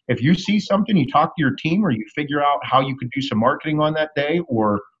 dude, if you see something, you talk to your team, or you figure out how you could do some marketing on that day,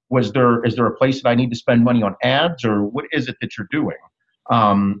 or is there a place that I need to spend money on ads, or what is it that you're doing?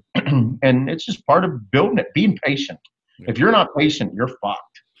 And it's just part of building it, being patient. Yeah. If you're not patient, you're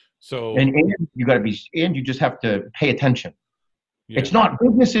fucked. So and you just have to pay attention. Yeah. It's not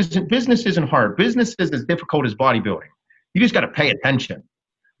business isn't hard. Business is as difficult as bodybuilding. You just got to pay attention.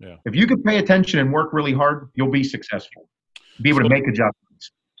 Yeah. If you can pay attention and work really hard, you'll be successful. Be able to make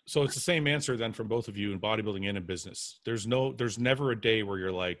adjustments. So it's the same answer then from both of you in bodybuilding and in business. There's never a day where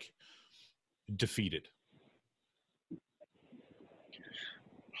you're like defeated.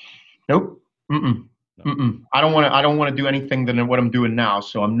 Nope. Mm-mm. No. Mm-mm. I don't want to do anything than what I'm doing now.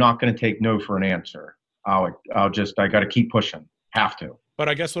 So I'm not going to take no for an answer. I got to keep pushing. Have to. But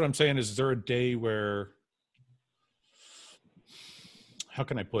I guess what I'm saying is there a day where, how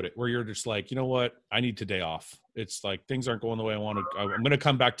can I put it, where you're just like, you know what, I need today off. It's like things aren't going the way I want to. I'm going to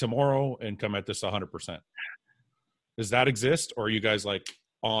come back tomorrow and come at this 100%. Does that exist, or are you guys like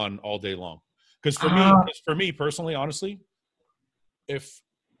on all day long? Because for me personally, honestly, if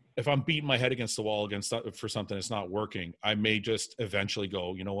if I'm beating my head against the wall for something that's not working, I may just eventually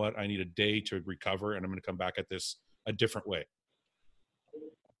go, you know what? I need a day to recover, and I'm going to come back at this a different way.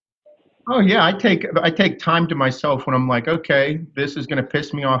 Oh yeah, I take time to myself when I'm like, okay, this is going to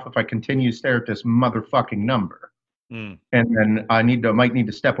piss me off if I continue to stare at this motherfucking number, and then might need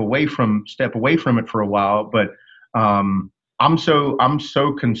to step away from it for a while. But I'm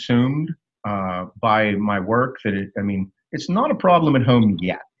so consumed by my work that it's not a problem at home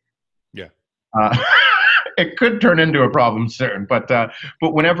yet. Yeah, it could turn into a problem soon. But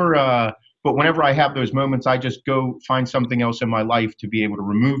whenever I have those moments, I just go find something else in my life to be able to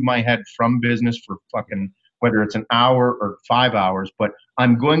remove my head from business for fucking, whether it's an hour or 5 hours, but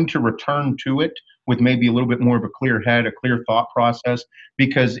I'm going to return to it with maybe a little bit more of a clear head, a clear thought process.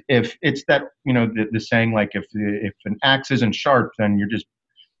 Because if it's that, the saying, like, if an axe isn't sharp, then you're just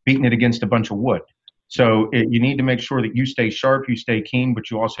beating it against a bunch of wood. So you need to make sure that you stay sharp, you stay keen, but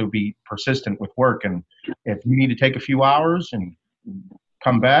you also be persistent with work. And if you need to take a few hours and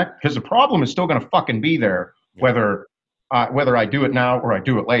come back, because the problem is still going to fucking be there, whether I do it now or I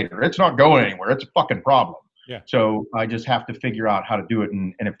do it later. It's not going anywhere. It's a fucking problem. Yeah. So I just have to figure out how to do it.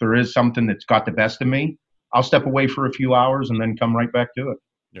 And if there is something that's got the best of me, I'll step away for a few hours and then come right back to it.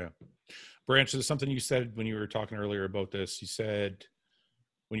 Yeah. Branch, there's something you said when you were talking earlier about this. You said,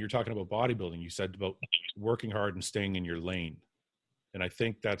 when you were talking about bodybuilding, you said about working hard and staying in your lane. And I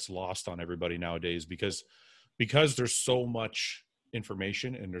think that's lost on everybody nowadays because there's so much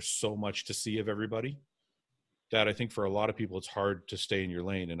information and there's so much to see of everybody that I think for a lot of people, it's hard to stay in your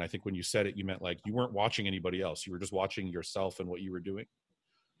lane. And I think when you said it, you meant like you weren't watching anybody else. You were just watching yourself and what you were doing.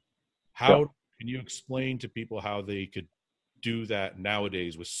 How can you explain to people how they could do that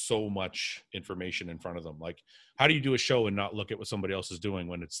nowadays with so much information in front of them? Like, how do you do a show and not look at what somebody else is doing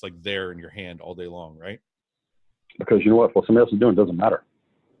when it's like there in your hand all day long, right? Because you know what somebody else is doing doesn't matter.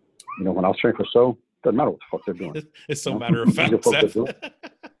 When I was training for show, it doesn't matter what the fuck they're doing. It's so matter of fact. You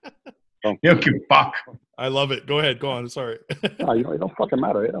don't give a fuck. I love it. Go ahead. Go on. Sorry. No, it don't fucking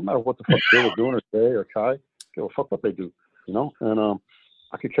matter. It don't matter what the fuck Bill is doing or Jay or Kai. Give a fuck what they do. And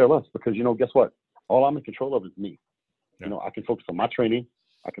I could care less because guess what? All I'm in control of is me. Yeah. I can focus on my training.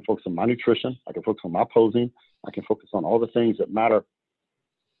 I can focus on my nutrition. I can focus on my posing. I can focus on all the things that matter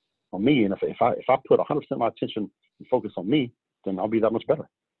on me. And if I put 100% of my attention and focus on me, then I'll be that much better.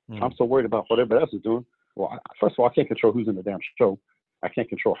 If I'm so worried about what everybody else is doing, well, first of all, I can't control who's in the damn show. I can't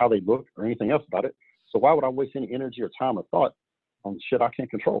control how they look or anything else about it. So why would I waste any energy or time or thought on shit I can't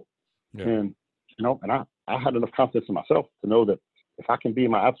control? Yeah. And and I had enough confidence in myself to know that if I can be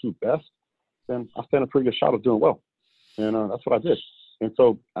my absolute best, then I stand a pretty good shot of doing well. And that's what I did. And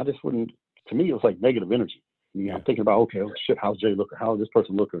so I just wouldn't, to me, it was like negative energy. I'm thinking about, okay, oh shit, how's Jay look or how does this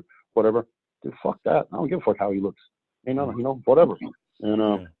person look or whatever. Dude, fuck that. I don't give a fuck how he looks. Whatever.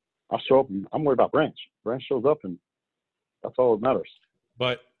 And I show up and I'm worried about Branch. Branch shows up and that's all that matters.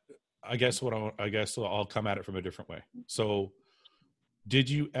 But I guess I'll come at it from a different way. So did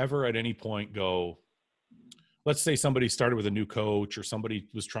you ever at any point go, let's say somebody started with a new coach or somebody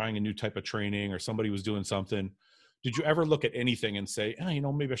was trying a new type of training or somebody was doing something. Did you ever look at anything and say,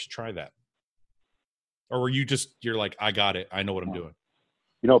 maybe I should try that? Or were you're like, I got it. I know what I'm doing.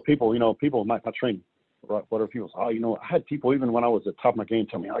 People might not train. Whatever people say, I had people even when I was at the top of my game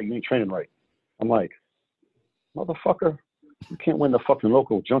tell me, you ain't training right. I'm like, motherfucker, you can't win the fucking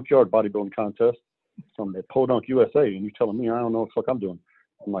local junkyard bodybuilding contest from the Podunk USA and you telling me I don't know what the fuck I'm doing.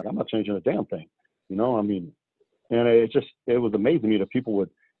 I'm like, I'm not changing a damn thing. And it was amazing to me that people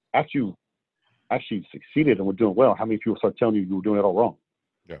would actually succeeded and were doing well. How many people start telling you were doing it all wrong?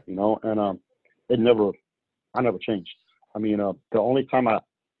 Yeah. And I never changed. The only time I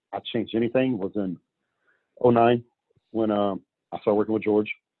changed anything was in 2009 when I started working with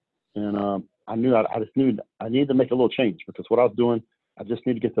George. And I knew I just knew I needed to make a little change because what I was doing, I just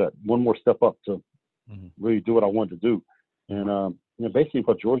need to get that one more step up to really do what I wanted to do. And basically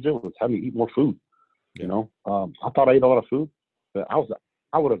what George did was have me eat more food. Yeah. I thought I ate a lot of food, but I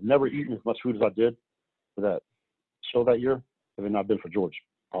would have never eaten as much food as I did for that show that year if it had not been for George.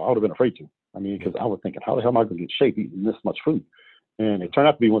 I would have been afraid to. Because I was thinking, how the hell am I going to get shape eating this much food? And it turned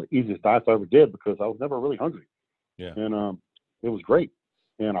out to be one of the easiest diets I ever did because I was never really hungry. Yeah. And it was great.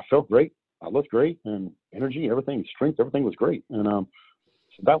 And I felt great. I looked great. And energy, everything, strength, everything was great. And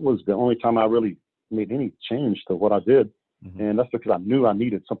so that was the only time I really made any change to what I did. Mm-hmm. And that's because I knew I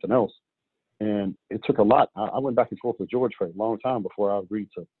needed something else. And it took a lot. I went back and forth with George for a long time before I agreed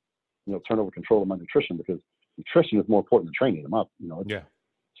to, turn over control of my nutrition because nutrition is more important than training them up.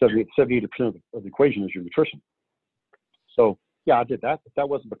 78% of the equation is your nutrition. So yeah, I did that, but that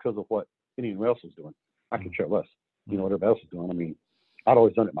wasn't because of what anyone else was doing. I could care less, what everybody else is doing. I'd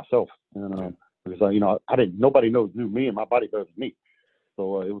always done it myself, and because nobody knew me and my body better than me.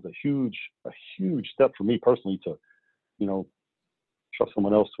 So it was a huge step for me personally to, trust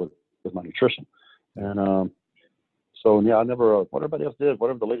someone else with my nutrition. And so yeah, I never what everybody else did,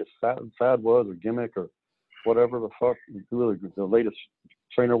 whatever the latest fad was or gimmick or whatever the fuck really the latest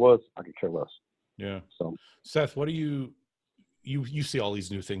trainer was, I could care less. Yeah. So Seth, what do you see all these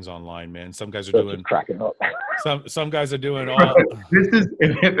new things online, man? Some guys are doing cracking up. Some guys are doing all. This is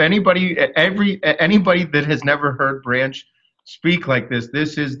if anybody that has never heard Branch speak like this.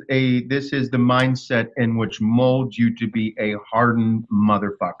 This is the mindset in which molds you to be a hardened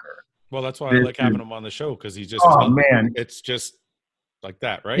motherfucker. Well, that's why I like having him on the show, because he just man, it's just like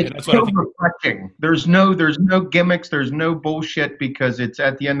that, right? It's and that's so what I think. Refreshing. There's no gimmicks. There's no bullshit, because it's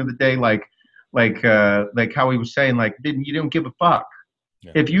at the end of the day like how he was saying, like you don't give a fuck.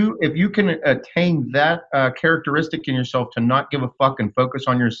 Yeah. If you can attain that characteristic in yourself to not give a fuck and focus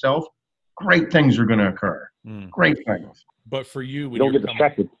on yourself, great things are going to occur. Great things. But for you, when don't get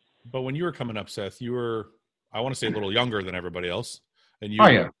distracted. But when you were coming up, Seth, you were, I want to say, a little younger than everybody else, and you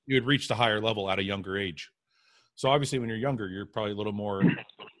had reached a higher level at a younger age. So obviously, when you're younger, you're probably a little more,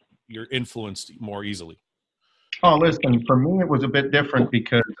 you're influenced more easily. Oh, listen, for me, it was a bit different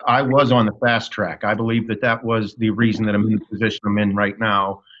because I was on the fast track. I believe that was the reason that I'm in the position I'm in right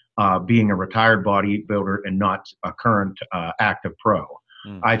now, being a retired bodybuilder and not a current active pro.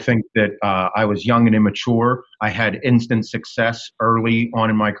 I think that I was young and immature. I had instant success early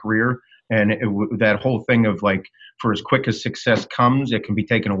on in my career. And that whole thing of like, for as quick as success comes, it can be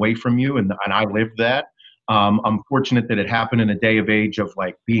taken away from you. And I lived that. I'm fortunate that it happened in a day of age of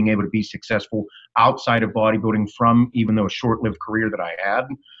like being able to be successful outside of bodybuilding from even though a short-lived career that I had.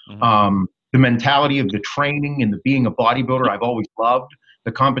 The mentality of the training and the being a bodybuilder, I've always loved.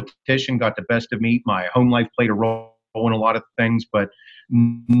 The competition got the best of me. My home life played a role in a lot of things, but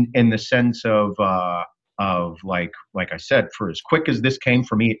in the sense of like I said, for as quick as this came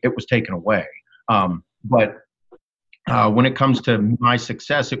for me, it was taken away. But when it comes to my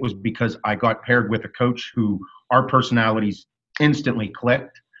success, it was because I got paired with a coach who our personalities instantly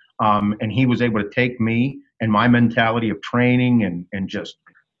clicked. And he was able to take me and my mentality of training and just,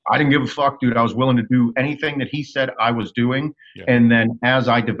 I didn't give a fuck, dude. I was willing to do anything that he said I was doing. Yeah. And then as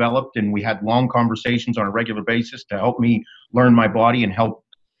I developed and we had long conversations on a regular basis to help me learn my body and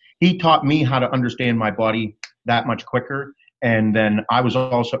he taught me how to understand my body that much quicker. And then I was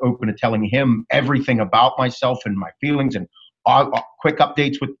also open to telling him everything about myself and my feelings and quick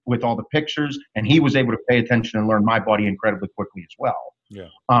updates with all the pictures. And he was able to pay attention and learn my body incredibly quickly as well. Yeah.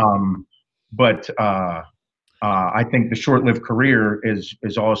 But I think the short-lived career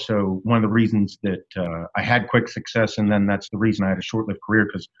is also one of the reasons that I had quick success. And then that's the reason I had a short-lived career,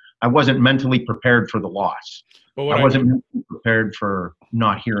 because I wasn't mentally prepared for the loss. But I wasn't mentally prepared for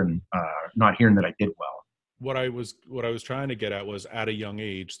not hearing that I did well. What I was trying to get at was, at a young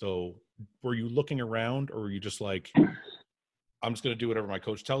age, though, were you looking around, or were you just like, I'm just going to do whatever my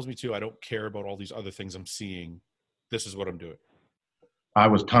coach tells me to. I don't care about all these other things I'm seeing. This is what I'm doing. I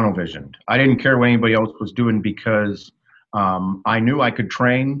was tunnel visioned. I didn't care what anybody else was doing because I knew I could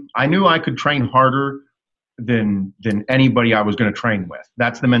train. I knew I could train harder than anybody I was going to train with.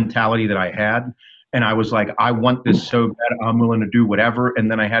 That's the mentality that I had. And I was like, I want this so bad, I'm willing to do whatever.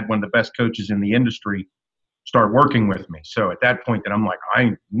 And then I had one of the best coaches in the industry start working with me. So at that point, then I'm like,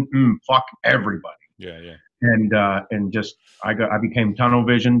 fuck everybody. Yeah, yeah. And just I became tunnel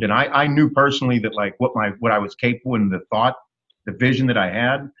visioned, and I knew personally that like what I was capable and the vision that I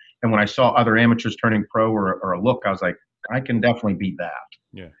had. And when I saw other amateurs turning pro or a look, I was like, I can definitely beat that.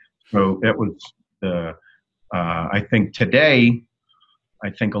 Yeah. So it was I think today,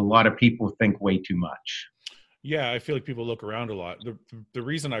 a lot of people think way too much. Yeah, I feel like people look around a lot. The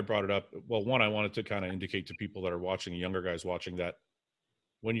reason I brought it up, well, one, I wanted to kind of indicate to people that are watching, younger guys watching, that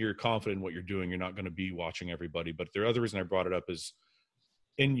when you're confident in what you're doing, you're not going to be watching everybody. But the other reason I brought it up is,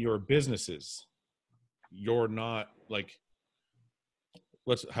 in your businesses, you're not like,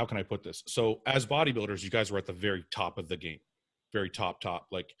 how can I put this? So as bodybuilders, you guys were at the very top of the game, very top.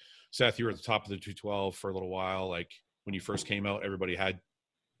 Like Seth, you were at the top of the 212 for a little while. Like when you first came out, everybody had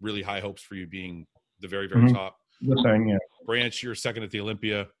really high hopes for you being the very, very top. Yeah. Branch, you're second at the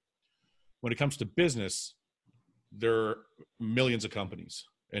Olympia. When it comes to business, there are millions of companies,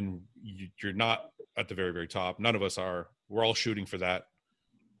 and you're not at the very, very top. None of us are. We're all shooting for that.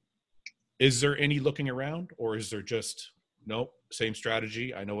 Is there any looking around, or is there just, nope, same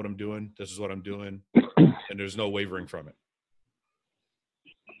strategy? I know what I'm doing. This is what I'm doing. And there's no wavering from it.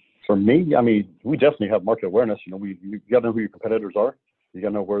 For me, I mean, we definitely have market awareness. You got to know who your competitors are. You got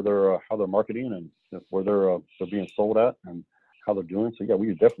to know where they're, how they're marketing and where they're being sold at. And how they're doing. So yeah,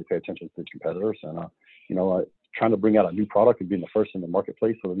 we definitely pay attention to the competitors, and trying to bring out a new product and being the first in the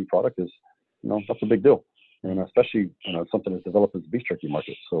marketplace with a new product is, that's a big deal, and especially something that's developed as the beef jerky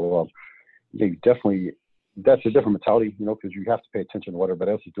market. So yeah, you definitely, that's a different mentality, because you have to pay attention to what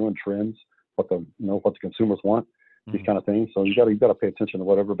everybody else is doing, trends, what the consumers want, these kind of things. So you got to pay attention to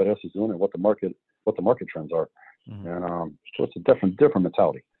what everybody else is doing and what the market trends are. And so it's a different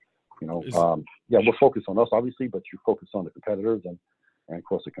mentality. Yeah, we're focused on us obviously, but you focus on the competitors and of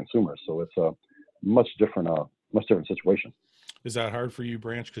course the consumers. So it's a much different situation. Is that hard for you,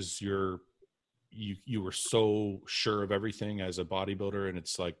 Branch? Because you were so sure of everything as a bodybuilder, and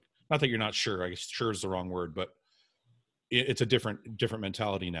it's like, not that you're not sure. I guess sure is the wrong word, but it's a different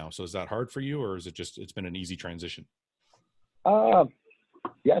mentality now. So is that hard for you, or is it just it's been an easy transition? Yeah,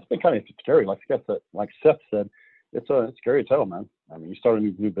 it's been kind of scary. Like Seth said, it's scary to tell, man. I mean, you start a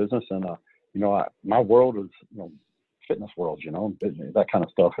new business, and my world is fitness world, that kind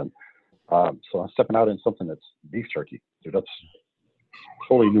of stuff, and so I'm stepping out in something that's beef jerky, dude. That's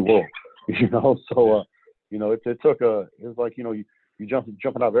totally new world, So it took it was like you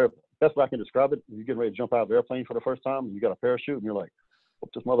jumping out of airplane. Best way I can describe it, you getting ready to jump out of an airplane for the first time, and you got a parachute, and you're like,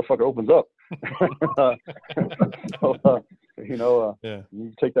 hope this motherfucker opens up. So, yeah.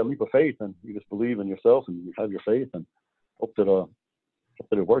 You take that leap of faith, and you just believe in yourself, and you have your faith, and hope that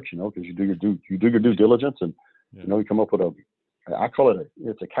it works, because you do your due diligence, and you come up with I call it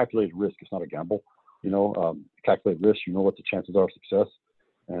it's a calculated risk. It's not a gamble, calculated risk. You know what the chances are of success,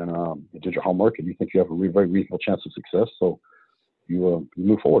 and you did your homework, and you think you have a very reasonable chance of success, so you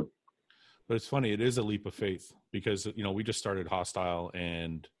move forward. But it's funny, it is a leap of faith, because we just started Hostile,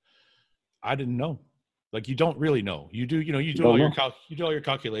 and I didn't know. Like, you don't really know. You do, you do all your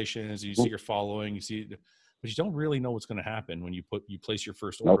calculations, you see your following, but you don't really know what's going to happen when you place your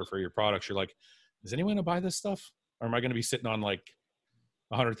first order for your products. You're like, is anyone going to buy this stuff, or am I going to be sitting on like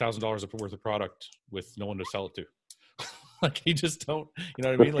 $100,000 worth of product with no one to sell it to? Like, you just don't. You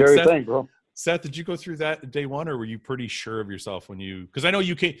know what I mean? Like, scary thing, bro. Seth, did you go through that day one, or were you pretty sure of yourself when because I know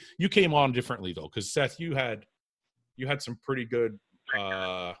you came on differently though, because Seth, you had some pretty good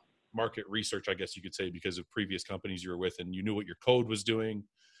market research, I guess you could say, because of previous companies you were with, and you knew what your code was doing.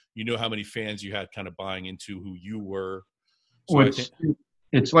 You knew how many fans you had kind of buying into who you were. So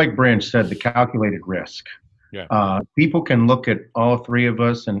it's like Branch said, the calculated risk. Yeah. People can look at all three of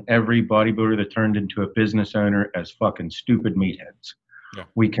us and every bodybuilder that turned into a business owner as fucking stupid meatheads. Yeah.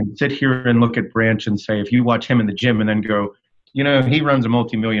 We can sit here and look at Branch and say, if you watch him in the gym and then go, he runs a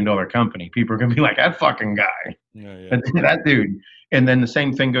multi-million-dollar company, people are going to be like, that fucking guy. Yeah. That dude. And then the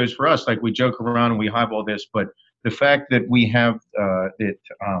same thing goes for us. Like, we joke around and we have all this, but the fact that we have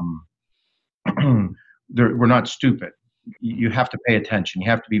we're not stupid. You have to pay attention. You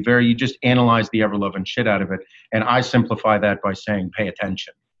have to be you just analyze the ever-loving shit out of it. And I simplify that by saying, pay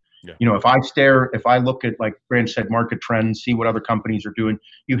attention. Yeah. If I look at, like Branch said, market trends, see what other companies are doing,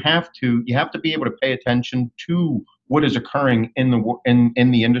 you have to be able to pay attention to what is occurring in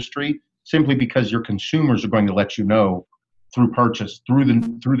the industry, simply because your consumers are going to let you know through purchase, through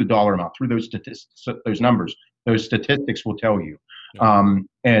the dollar amount, through those statistics, those numbers. Those statistics will tell you.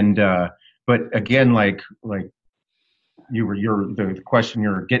 Yeah. But again, like the question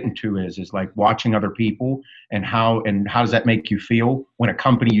you're getting to is like watching other people, and how does that make you feel when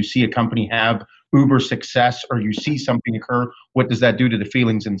you see a company have uber success, or you see something occur? What does that do to the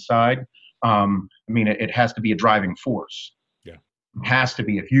feelings inside? I mean, it has to be a driving force. Yeah, it has to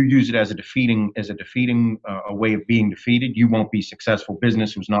be. If you use it as a defeating a way of being defeated, you won't be successful.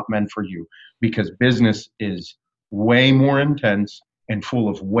 Business was not meant for you, because business is way more intense and full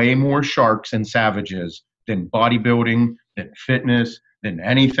of way more sharks and savages than bodybuilding, than fitness, than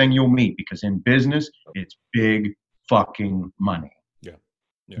anything you'll meet, because in business, it's big fucking money. Yeah.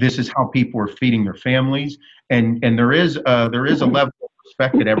 This is how people are feeding their families. And there is a level of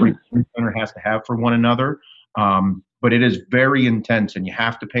respect that every owner has to have for one another. But it is very intense, and you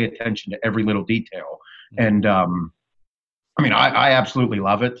have to pay attention to every little detail. And I mean, I absolutely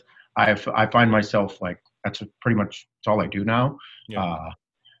love it. I find myself like, that's pretty much all I do now. Yeah.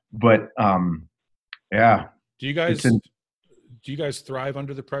 Yeah. Do you guys thrive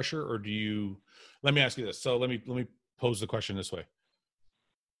under the pressure, or let me ask you this. So let me pose the question this way.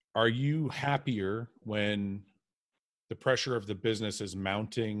 Are you happier when the pressure of the business is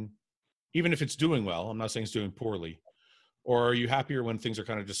mounting, even if it's doing well? I'm not saying it's doing poorly. Or are you happier when things are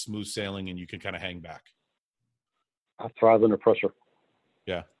kind of just smooth sailing and you can kind of hang back? I thrive under pressure.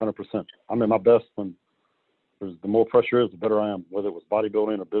 Yeah. 100%. I'm at my best when the more pressure is, the better I am, whether it was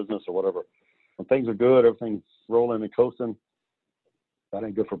bodybuilding or business or whatever. When things are good, everything's rolling and coasting, That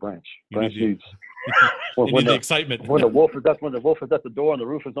ain't good for Branch. You Branch need needs you need the excitement. When the wolf is at the door and the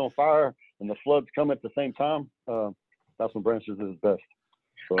roof is on fire and the floods come at the same time, that's when Branch is his best.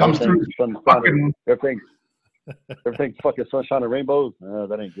 So Comes through fucking... everything's fucking sunshine and rainbows.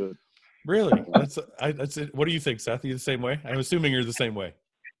 That ain't good. Really? That's it. What do you think, Seth? Are you the same way? I'm assuming you're the same way.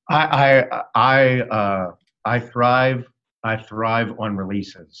 I thrive on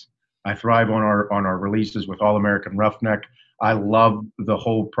releases. I thrive on our releases with All American Roughneck. I love the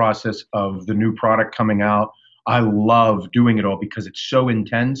whole process of the new product coming out. I love doing it all because it's so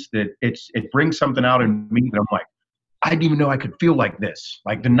intense that it brings something out in me that I'm like, I didn't even know I could feel like this.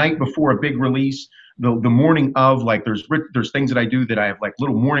 Like the night before a big release, the morning of, like there's things that I do that I have like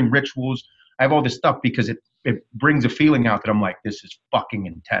little morning rituals. I have all this stuff because it brings a feeling out that I'm like, this is fucking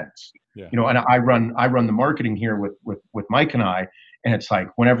intense. Yeah. You know, and I run the marketing here with Mike and I, and it's like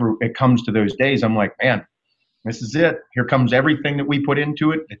whenever it comes to those days, I'm like, man, this is it. Here comes everything that we put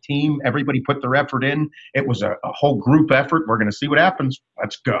into it. The team, everybody put their effort in. It was a whole group effort. We're going to see what happens.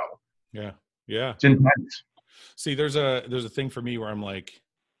 Let's go. Yeah. Yeah. It's intense. See, there's a thing for me where I'm like,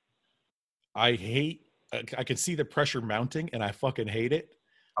 I can see the pressure mounting and I fucking hate it.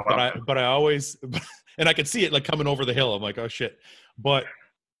 But I always, and I can see it like coming over the hill. I'm like, oh shit. But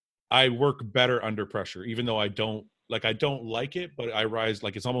I work better under pressure, even though I don't like it, but I rise,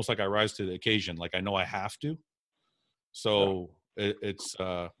 like, it's almost like I rise to the occasion. Like I know I have to. So it's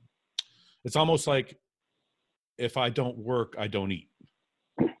almost like if I don't work, I don't eat.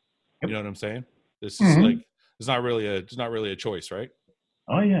 You know what I'm saying? This is like, it's not really a choice, right?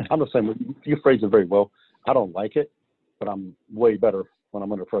 Oh yeah. I'm the same. You phrased it very well. I don't like it, but I'm way better when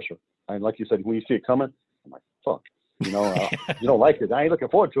I'm under pressure. And like you said, when you see it coming, I'm like, fuck. You know, you don't like it. I ain't looking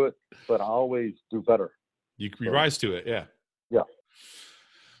forward to it, but I always do better. You rise to it, yeah. Yeah.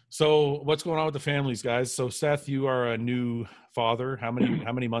 So what's going on with the families, guys? So Seth, you are a new father. How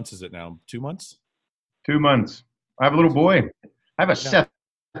many months is it now? 2 months? 2 months. I have a little boy. I have a Seth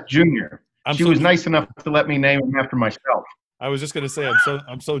Jr. She was nice enough to let me name him after myself. I was just gonna say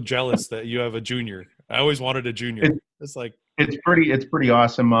I'm so jealous that you have a junior. I always wanted a junior. It's pretty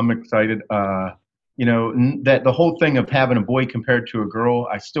awesome. I'm excited. You know, that the whole thing of having a boy compared to a girl,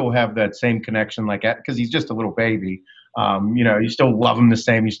 I still have that same connection, like that, because he's just a little baby. You know, you still love him the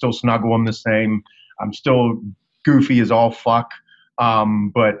same. You still snuggle him the same. I'm still goofy as all fuck.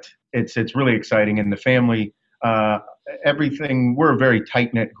 But it's really exciting. And the family, everything, we're a very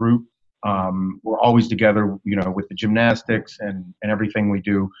tight-knit group. We're always together, you know, with the gymnastics and everything we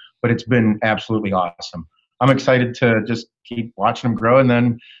do, but it's been absolutely awesome. I'm excited to just keep watching him grow, and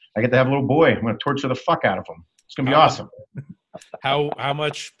then I get to have a little boy. I'm going to torture the fuck out of him. It's going to be awesome. How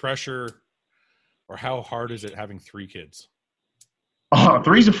much pressure or how hard is it having 3 kids? Oh,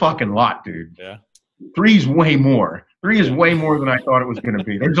 3's a fucking lot, dude. Yeah. 3's way more. 3 is way more than I thought it was going to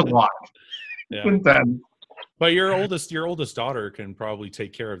be. There's a lot. Yeah. But your oldest daughter can probably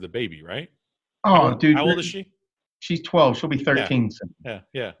take care of the baby, right? Oh, dude. How old is she? She's 12. She'll be 13 soon.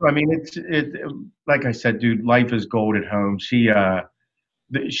 Yeah. I mean, it's like I said, dude, life is gold at home. She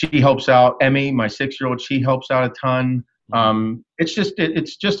helps out. Emmy, my 6-year-old, she helps out a ton. It's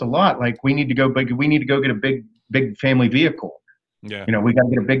just a lot. Like we need to go big. We need to go get a big family vehicle. Yeah. You know, we got to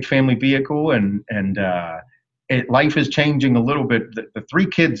get a big family vehicle, and life is changing a little bit. The 3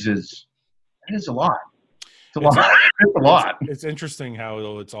 kids is a lot. It's a lot. It's interesting how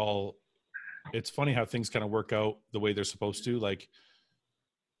though it's funny how things kind of work out the way they're supposed to. Like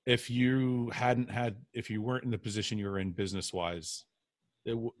if you weren't in the position you're in business wise,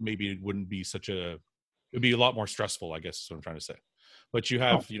 maybe it wouldn't be it'd be a lot more stressful, I guess is what I'm trying to say. But you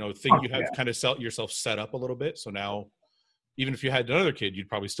have, kind of yourself set up a little bit. So now, even if you had another kid, you'd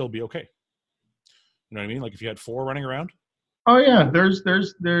probably still be okay. You know what I mean? Like if you had 4 running around. Oh yeah,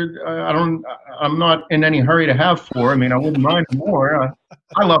 I'm not in any hurry to have 4. I mean, I wouldn't mind more.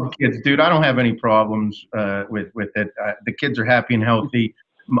 I love kids, dude. I don't have any problems with it. The kids are happy and healthy.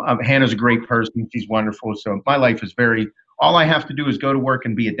 Hannah's a great person. She's wonderful. So my life is all I have to do is go to work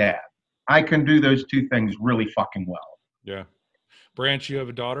and be a dad. I can do those 2 things really fucking well. Yeah. Branch, you have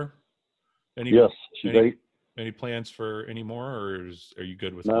a daughter? Yes, she's 8. Any plans for any more, or are you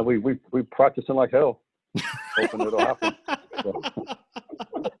good with No, we practicing like hell. Hoping it'll happen.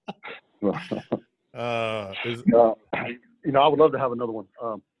 You know, I would love to have another one.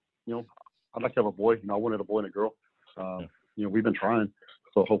 You know, I'd like to have a boy. You know, I wanted a boy and a girl. You know, we've been trying.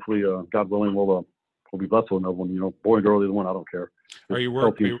 So hopefully, God willing, we'll be blessed with another one. You know, boy and girl, either one, I don't care. Are you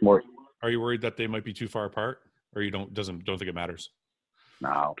worried that they might be too far apart, or you don't think it matters? No,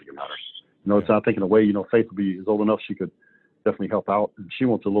 I don't think it matters. You know, it's not thinking away. You know, Faith is old enough; she could definitely help out, and she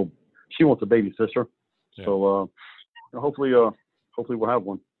wants a baby sister. Yeah. So hopefully, hopefully we'll have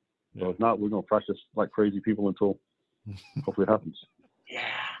one. So if not, we're going to practice like crazy people until hopefully it happens. Yeah.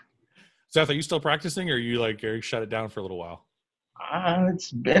 Seth, are you still practicing, or are you shut it down for a little while?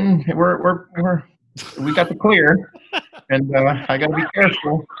 It's been we got the clear, and I got to be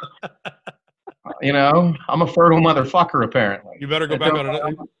careful. I'm a fertile motherfucker. Apparently, you better go back on it.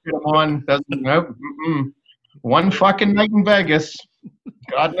 Nope. One fucking night in Vegas,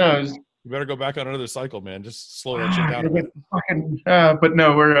 God knows. You better go back on another cycle, man. Just slow that shit down a bit. But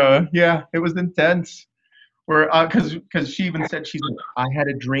no, we're it was intense. We're because she even said, she's like, I had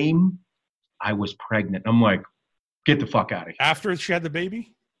a dream I was pregnant. I'm like, get the fuck out of here. After she had the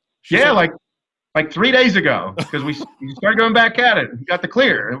baby? Like 3 days ago, because we started going back at it. We got the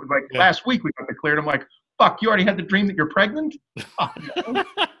clear. It was like last week we got the clear. And I'm like, fuck, you already had the dream that you're pregnant? Oh, no.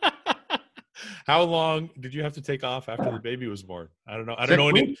 How long did you have to take off after the baby was born? I don't know. I don't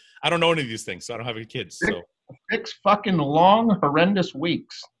know any of these things, so I don't have any kids. So 6 fucking long, horrendous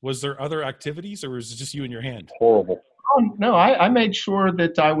weeks. Was there other activities, or was it just you and your hand? Horrible. Oh, no, I made sure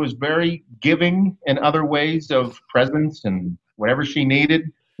that I was very giving in other ways of presence and whatever she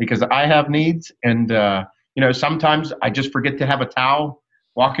needed, because I have needs. And, sometimes I just forget to have a towel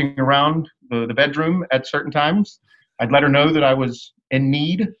walking around the bedroom at certain times. I'd let her know that I was in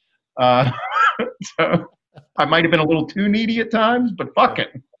need. So I might have been a little too needy at times, but fuck it.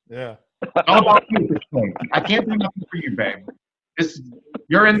 Yeah. All about you at this point. I can't do nothing for you, babe.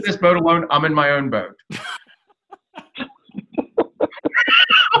 You're in this boat alone. I'm in my own boat.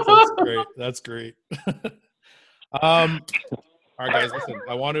 That's great. All right, guys, listen,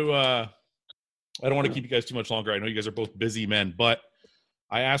 I don't want to keep you guys too much longer. I know you guys are both busy men, but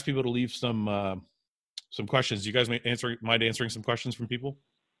I asked people to leave some questions. You guys mind answering some questions from people?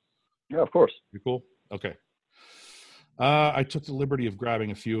 Yeah, of course. You cool? Okay. I took the liberty of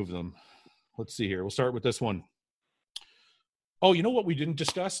grabbing a few of them. Let's see here. We'll start with this one. Oh, you know what we didn't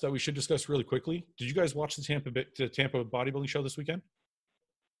discuss that we should discuss really quickly? Did you guys watch the Tampa bodybuilding show this weekend?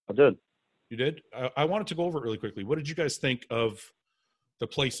 I did. You did? I wanted to go over it really quickly. What did you guys think of the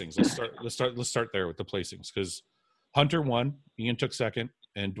placings? Let's start there with the placings, because Hunter won, Ian took second,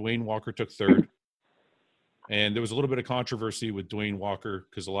 and Dwayne Walker took third. And there was a little bit of controversy with Dwayne Walker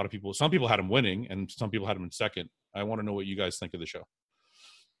because some people had him winning and some people had him in second. I want to know what you guys think of the show.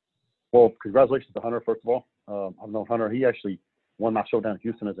 Well, congratulations to Hunter, first of all. I've known Hunter. He actually won my show down in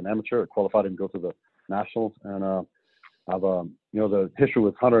Houston as an amateur. It qualified him to go to the Nationals. And I've, the history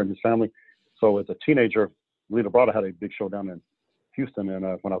with Hunter and his family. So as a teenager, Lita Brada had a big show down in Houston. And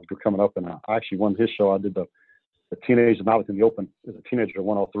when I was coming up, and I actually won his show. I did the teenage Knowledge in the Open as a teenager. I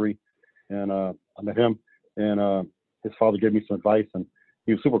won all 3. And I met him. And his father gave me some advice, and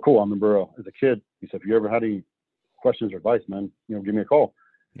he was super cool. I remember as a kid, he said, if you ever had any questions or advice, man, give me a call.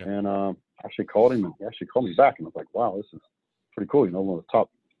 Yeah. And I actually called him, and he actually called me back. And I was like, wow, this is pretty cool. One of the top,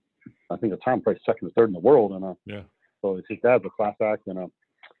 I think, at the time, probably second or third in the world. And so his dad's a class act, and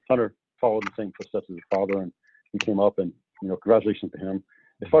Hunter followed the same footsteps as his father, and he came up, and, congratulations to him.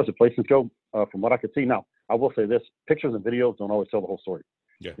 As far as the placements go, from what I could see, now, I will say this, pictures and videos don't always tell the whole story.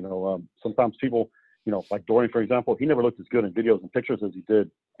 Yeah. Sometimes people, like Dorian, for example, he never looked as good in videos and pictures as he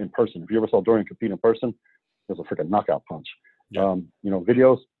did in person. If you ever saw Dorian compete in person, it was a freaking knockout punch. Yeah.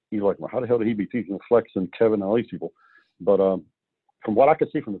 Videos, you're like, well, how the hell did he beat Flex and Kevin and all these people? But from what I could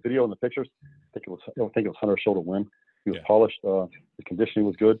see from the video and the pictures, I think it was Hunter's show to win. He was polished. His conditioning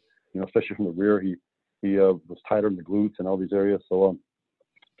was good. Especially from the rear, he was tighter in the glutes and all these areas. So I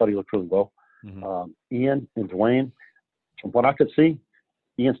thought he looked really well. Mm-hmm. Ian and Dwayne, from what I could see,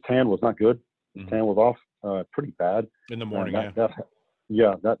 Ian's tan was not good. His tan was off pretty bad in the morning. That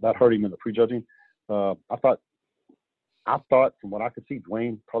hurt him in the prejudging. I thought from what I could see,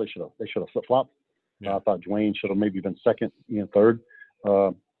 Dwayne probably should have flip flopped. I thought Dwayne should have maybe been second, Ian third.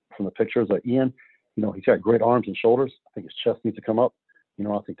 From the pictures, Ian, he's got great arms and shoulders. I think his chest needs to come up.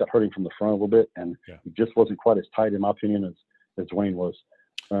 I think that hurt him from the front a little bit, and he just wasn't quite as tight, in my opinion, as Dwayne was.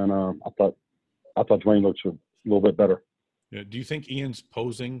 And I thought Dwayne looked a little bit better. Yeah. Do you think Ian's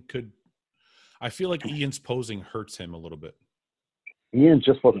posing could? I feel like Ian's posing hurts him a little bit. Ian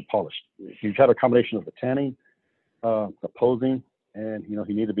just wasn't polished. He had a combination of the tanning, the posing, and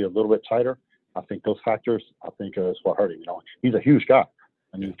he needed to be a little bit tighter. I think those factors, is what hurt him. He's a huge guy,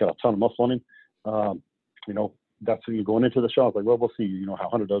 and he's got a ton of muscle on him. That's when you're going into the show. I was like, well, we'll see. How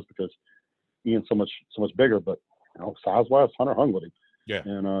Hunter does, because Ian's so much bigger. But size wise, Hunter hung with him. Yeah,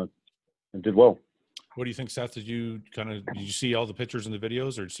 and did well. What do you think, Seth? Did you see all the pictures and the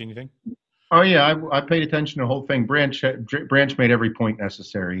videos, or see anything? Oh yeah, I paid attention to the whole thing. Branch made every point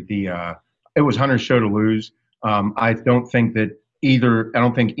necessary. It was Hunter's show to lose. I don't think Ian or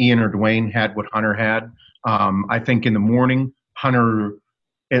Dwayne had what Hunter had. I think in the morning, Hunter,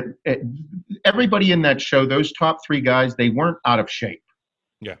 everybody in that show, those top three guys, they weren't out of shape.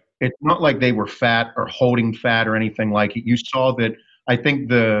 Yeah. It's not like they were fat or holding fat or anything like it. You saw that. I think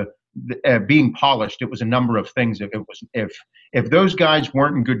the being polished, it was a number of things. If those guys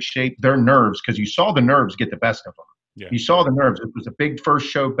weren't in good shape, their nerves, because you saw the nerves get the best of them. Yeah. You saw the nerves. It was a big first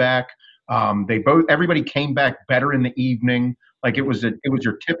show back. Everybody came back better in the evening. Like it was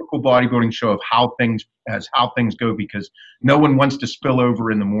your typical bodybuilding show of how things go, because no one wants to spill over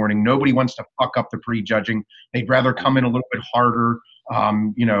in the morning. Nobody wants to fuck up the prejudging. They'd rather come in a little bit harder.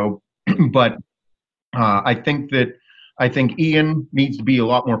 But I think Ian needs to be a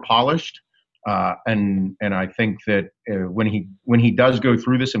lot more polished, and I think that when he does go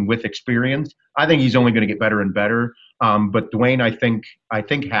through this and with experience, I think he's only going to get better and better. But Dwayne, I think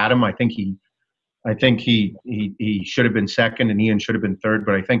had him. I think he should have been second, and Ian should have been third.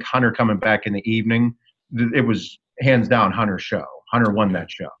 But I think Hunter coming back in the evening, it was hands down Hunter's show. Hunter won that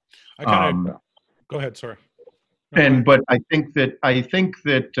show. Go ahead. Sorry. But I think that I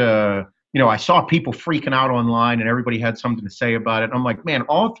saw people freaking out online, and everybody had something to say about it. And I'm like, man,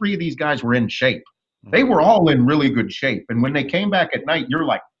 all three of these guys were in shape. They were all in really good shape. And when they came back at night, you're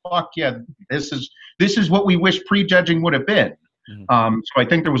like, fuck yeah, this is what we wish prejudging would have been. So I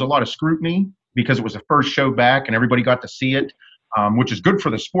think there was a lot of scrutiny because it was the first show back and everybody got to see it, which is good for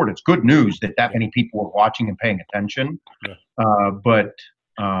the sport. It's good news that many people were watching and paying attention. Yeah. But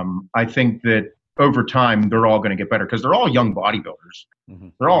I think that over time, they're all going to get better because they're all young bodybuilders.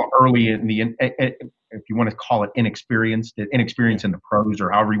 They're all early in if you want to call it inexperienced in the pros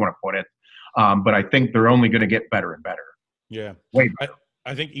or however you want to put it. But I think they're only going to get better and better. Yeah.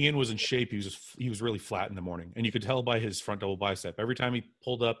 I think Ian was in shape. He was really flat in the morning, and you could tell by his front double bicep. Every time he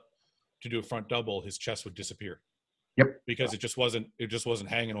pulled up to do a front double, his chest would disappear. Yep. Because it just wasn't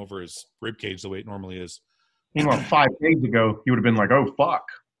hanging over his rib cage the way it normally is. Meanwhile, 5 days ago, you would have been like, "Oh fuck."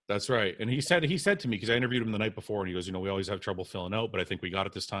 That's right. And he said to me, because I interviewed him the night before, and he goes, we always have trouble filling out, but I think we got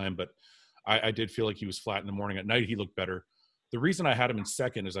it this time. But I did feel like he was flat in the morning. At night, he looked better. The reason I had him in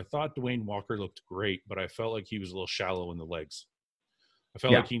second is I thought Dwayne Walker looked great, but I felt like he was a little shallow in the legs. I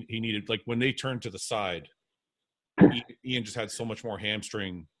felt like he needed, like when they turned to the side, Ian just had so much more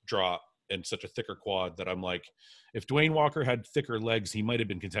hamstring drop and such a thicker quad that I'm like, if Dwayne Walker had thicker legs, he might have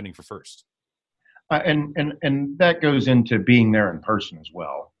been contending for first. And that goes into being there in person as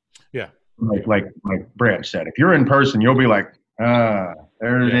well. Yeah. Like Brad said, if you're in person, you'll be like,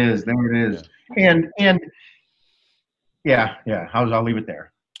 there it is. Yeah. And I'll leave it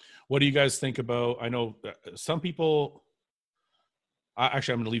there. What do you guys think about, I know some people,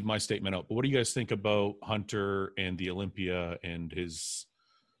 actually I'm going to leave my statement out, but what do you guys think about Hunter and the Olympia and his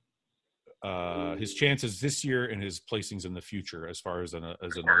chances this year and his placings in the future as far as an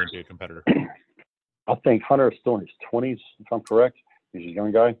Olympia competitor? I think Hunter is still in his 20s, if I'm correct. He's a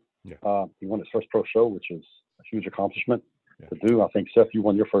young guy. Yeah. He won his first pro show, which is a huge accomplishment to do. I think, Seth, you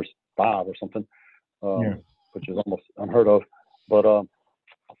won your first 5 or something, which is almost unheard of. But I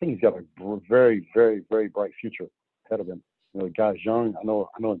think he's got a very, very, very bright future ahead of him. The guy's young. I know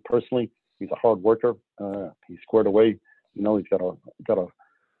him personally. He's a hard worker. He's squared away. He's got a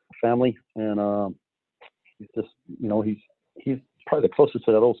family, and he's just, he's probably the closest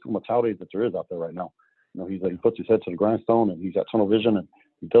to that old school mentality that there is out there right now. He puts his head to the grindstone, and he's got tunnel vision, and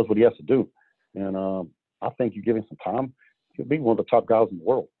he does what he has to do. And I think you give him some time, he'll be one of the top guys in the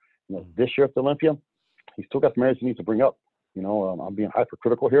world. This year at the Olympia, he's still got some areas he needs to bring up. I'm being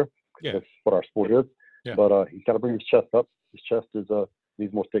hypercritical here. Yeah. That's what our sport is. Yeah. But he's got to bring his chest up. His chest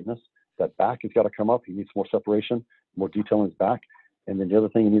needs more thickness. That back has got to come up. He needs more separation, more detail in his back. And then the other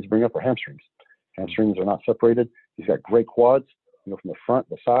thing he needs to bring up are hamstrings. Hamstrings are not separated. He's got great quads. From the front,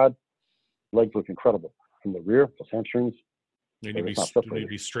 the side, legs look incredible. From the rear, those hamstrings, they need to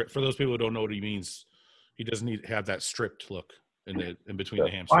be stripped. For those people who don't know what he means, he doesn't need to have that stripped look in between the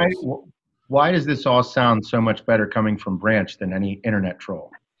hamstrings. Why does this all sound so much better coming from Branch than any internet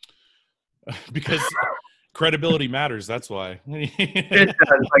troll? Because credibility matters. That's why. It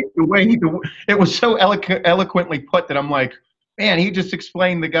does. Like the way it was so eloquently put that I'm like, man, he just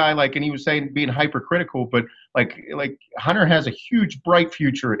explained the guy and he was saying being hypercritical, but like Hunter has a huge, bright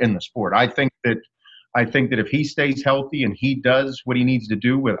future in the sport. I think that if he stays healthy and he does what he needs to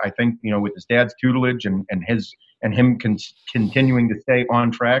do with his dad's tutelage and him continuing to stay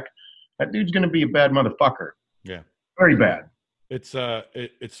on track, that dude's going to be a bad motherfucker. Yeah. Very bad. It's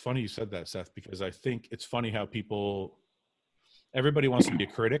funny you said that, Seth, because I think it's funny how everybody wants to be a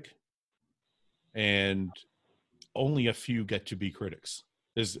critic, and only a few get to be critics,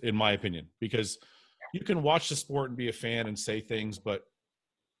 is in my opinion, because you can watch the sport and be a fan and say things, but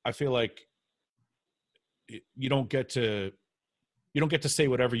I feel like you don't get to you don't get to say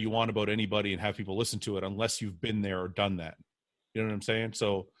whatever you want about anybody and have people listen to it unless you've been there or done that. You know what I'm saying?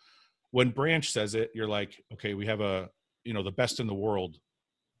 So when Branch says it, you're like, okay, we have the best in the world.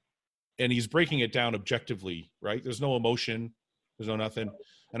 And he's breaking it down objectively, right? There's no emotion. There's no nothing.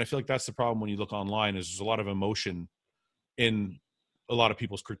 And I feel like that's the problem when you look online is there's a lot of emotion in a lot of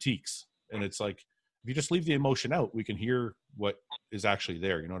people's critiques. And it's like, if you just leave the emotion out, we can hear what is actually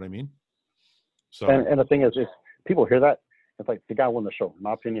there. You know what I mean? So, and the thing is, if people hear that, it's like the guy won the show. In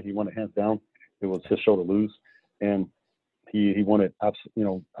my opinion, he won it hands down. It was his show to lose. And he won it.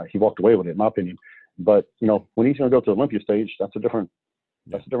 He walked away with it, in my opinion. But, when he's going to go to the Olympia stage, that's a different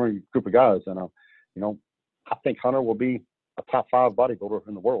group of guys. And, I think Hunter will be a top 5 bodybuilder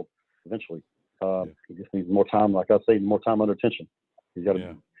in the world eventually. He just needs more time, like I say, more time under tension. He's got to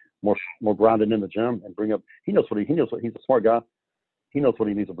be more grounded in the gym and bring up. He knows what he's a smart guy. He knows what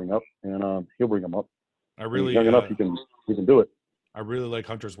he needs to bring up, and he'll bring him up. He's young enough, he can do it. I really like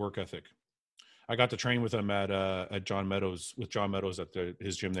Hunter's work ethic. I got to train with him at John Meadows at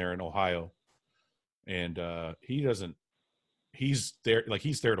his gym there in Ohio, and he's there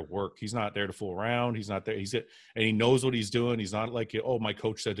to work. He's not there to fool around. He's not there. And he knows what he's doing. He's not like, oh, my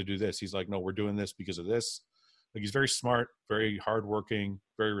coach said to do this. He's like, no, we're doing this because of this. Like, he's very smart, very hardworking,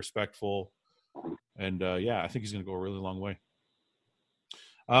 very respectful. And I think he's going to go a really long way.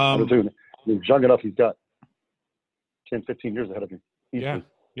 He's young enough. He's got 10, 15 years ahead of him. Yeah.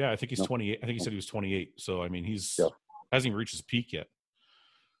 I think he's 28. I think he said he was 28. So, I mean, hasn't even reached his peak yet.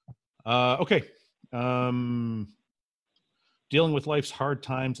 Okay. Dealing with life's hard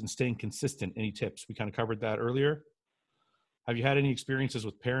times and staying consistent. Any tips? We kind of covered that earlier. Have you had any experiences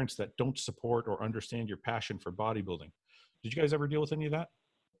with parents that don't support or understand your passion for bodybuilding? Did you guys ever deal with any of that?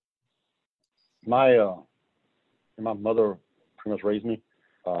 My mother pretty much raised me.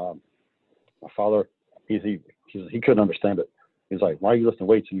 My father, he couldn't understand it. He's like, why are you lifting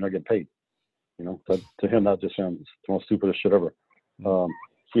weights and you're not getting paid? To him, that just sounds the most stupidest shit ever.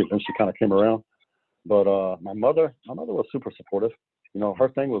 She eventually kind of came around. But my mother was super supportive. Her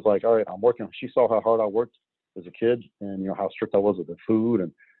thing was like, all right, I'm working. She saw how hard I worked as a kid and, how strict I was with the food.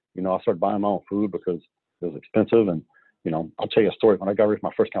 And, I started buying my own food because it was expensive. And, I'll tell you a story. When I got ready for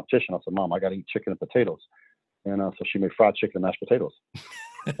my first competition, I said, Mom, I got to eat chicken and potatoes. And so she made fried chicken and mashed potatoes.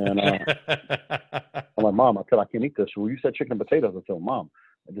 And I'm like, Mom, I can't eat this. Well, you said chicken and potatoes. I said, Mom,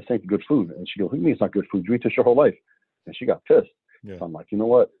 this ain't good food. And she goes, what do you mean it's not good food? You eat this your whole life. And she got pissed. Yeah. So I'm like, you know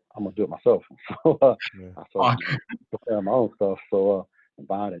what? I'm going to do it myself. So I started preparing my own stuff, and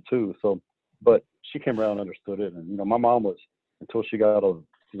buying it too. So, but she came around and understood it. And, my mom was, until she got out of,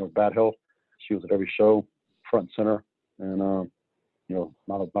 bad health, she was at every show, front and center. And,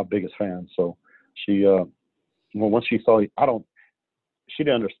 my biggest fan. So she, once she saw, she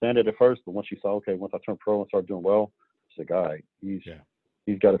didn't understand it at first, but once she saw, okay, once I turned pro and started doing well, she's like, all right, he's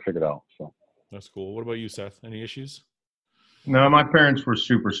got it figured out. So that's cool. What about you, Seth? Any issues? No, my parents were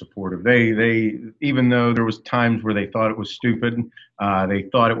super supportive. They even though there was times where they thought it was stupid, they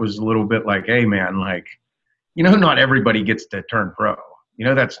thought it was a little bit like, hey man, like, not everybody gets to turn pro.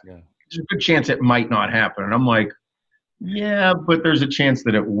 There's a good chance it might not happen. And I'm like, yeah, but there's a chance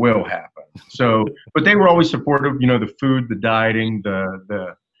that it will happen. So, but they were always supportive, the food, the dieting,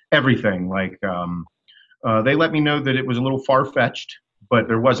 the everything. Like, they let me know that it was a little far-fetched, but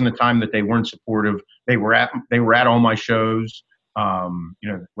there wasn't a time that they weren't supportive. They were at all my shows.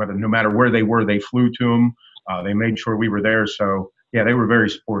 Whether no matter where they were, they flew to them. They made sure we were there. So yeah, they were very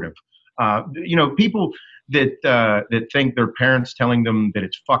supportive. People that think their parents telling them that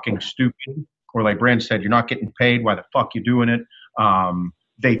it's fucking stupid, or like Brand said, you're not getting paid. Why the fuck you doing it?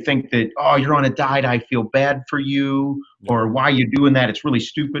 They think that, oh, you're on a diet, I feel bad for you, or why you doing that? It's really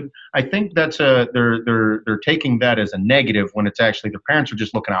stupid. I think that's they're taking that as a negative when it's actually their parents are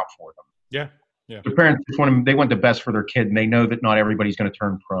just looking out for them. Yeah. The parents just they want the best for their kid, and they know that not everybody's going to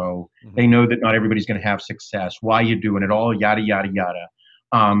turn pro. Mm-hmm. They know that not everybody's going to have success. Why you doing it? All yada yada yada.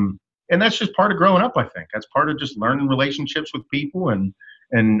 And that's just part of growing up. I think that's part of just learning relationships with people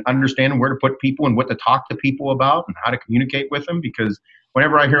and understanding where to put people and what to talk to people about and how to communicate with them. Because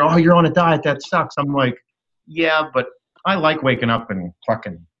whenever I hear, oh, you're on a diet, that sucks, I'm like, yeah, but I like waking up and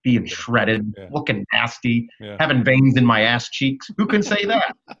fucking being shredded, looking nasty, having veins in my ass cheeks. Who can say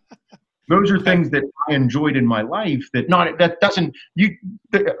that? Those are things that I enjoyed in my life. The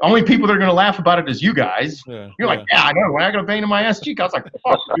only people that are going to laugh about it is you guys. Yeah, you're like, yeah, I know. When I got a vein in my ass cheek, I was like,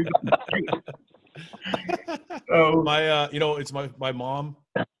 fuck. So my, it's my mom.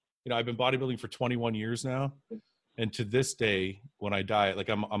 I've been bodybuilding for 21 years now, and to this day, when I diet, like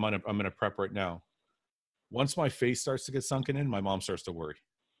I'm in a prep right now. Once my face starts to get sunken in, my mom starts to worry.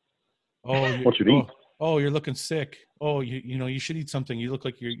 Oh, what you eat? oh, you're looking sick. Oh, you should eat something. You look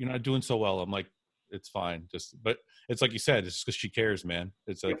like you're not doing so well. I'm like, it's fine. But it's like you said, it's because she cares, man.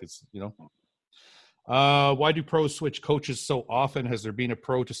 It's like, why do pros switch coaches so often? Has there been a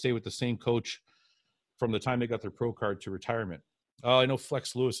pro to stay with the same coach from the time they got their pro card to retirement? I know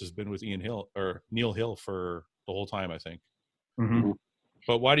Flex Lewis has been with Neil Hill for the whole time, I think. Mm-hmm.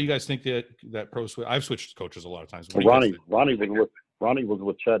 But why do you guys think that pro switch? I've switched coaches a lot of times. Ronnie was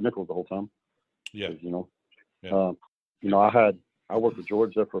with Chad Nichols the whole time. Yeah. I worked with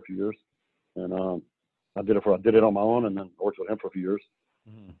George there for a few years, and I did it on my own, and then worked with him for a few years.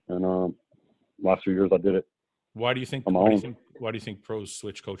 Mm-hmm. And last few years I did it. Why do you think? Why do you think pros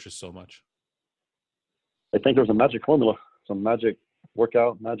switch coaches so much? I think there's a magic formula, some magic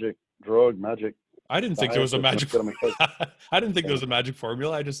workout, magic drug, magic. I didn't think there was a magic. I didn't think there was a magic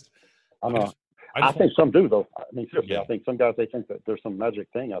formula. I think some do though. I mean, seriously, Yeah. I think some guys, they think that there's some magic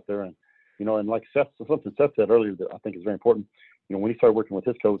thing out there, and and like something Seth said earlier that I think is very important. When he started working with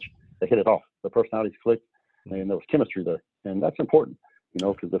his coach, they hit it off. The personalities clicked, and there was chemistry there, and that's important.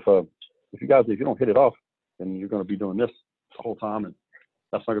 Because if you don't hit it off, then you're going to be doing this the whole time, and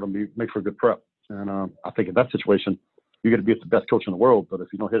that's not going to make for a good prep. And I think in that situation, you're going to be the best coach in the world, but if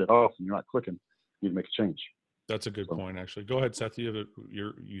you don't hit it off and you're not clicking, you need to make a change. That's a good point, actually. Go ahead, Seth. You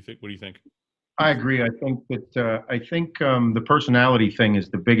think? What do you think? I agree. I think that the personality thing is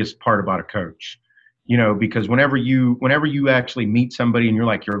the biggest part about a coach. Because whenever you actually meet somebody and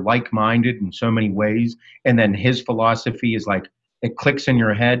you're like-minded in so many ways, and then his philosophy is like it clicks in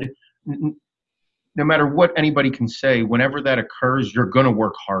your head. No matter what anybody can say, whenever that occurs, you're going to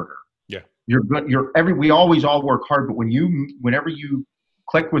work harder. Yeah. We always all work hard, but whenever you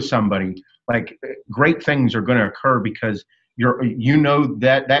click with somebody, like great things are going to occur because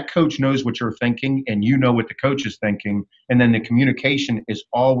that coach knows what you're thinking and you know what the coach is thinking, and then the communication is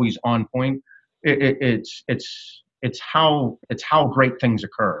always on point. It's how great things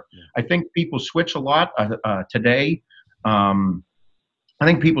occur. Yeah. I think people switch a lot today. I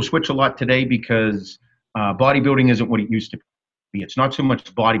think people switch a lot today because bodybuilding isn't what it used to be. It's not so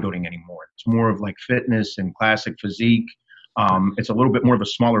much bodybuilding anymore. It's more of like fitness and classic physique. It's a little bit more of a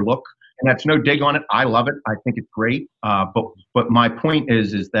smaller look, and that's no dig on it. I love it. I think it's great. But my point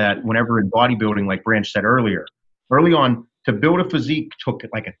is that whenever in bodybuilding, like Branch said early on, to build a physique took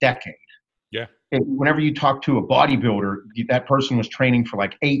like a decade. Yeah. Whenever you talk to a bodybuilder, that person was training for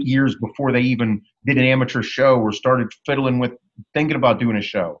like 8 years before they even did an amateur show or started thinking about doing a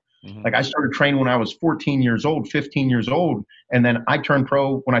show. Mm-hmm. Like I started training when I was 14 years old, 15 years old, and then I turned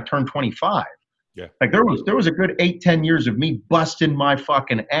pro when I turned 25. Yeah. Like there was a good 8-10 years of me busting my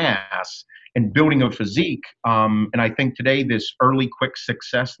fucking ass and building a physique. And I think today this early quick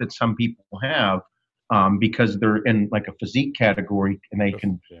success that some people have, because they're in like a physique category and they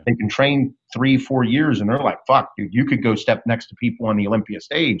can train 3-4 years and they're like, fuck, dude, you could go step next to people on the Olympia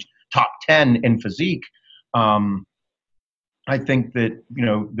stage, top 10 in physique. I think that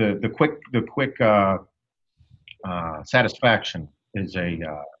the quick satisfaction is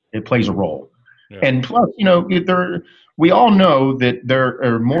it plays a role. Yeah. And plus, we all know that there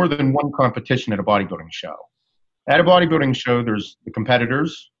are more than one competition at a bodybuilding show. At a bodybuilding show, there's the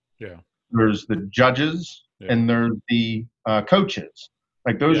competitors. Yeah. There's the judges, and there's the coaches.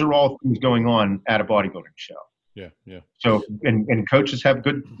 Like those are all things going on at a bodybuilding show. Yeah, yeah. So, and coaches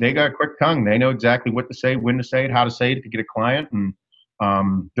they got a quick tongue. They know exactly what to say, when to say it, how to say it to get a client, and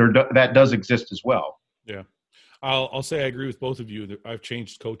that does exist as well. Yeah, I'll say I agree with both of you. I've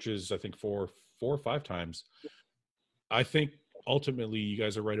changed coaches, I think 4 or 5 times. I think ultimately you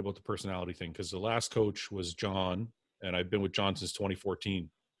guys are right about the personality thing, because the last coach was John, and I've been with John since 2014.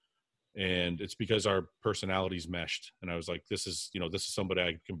 And it's because our personalities meshed. And I was like, this is somebody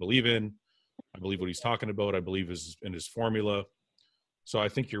I can believe in. I believe what he's talking about. I believe in his formula. So I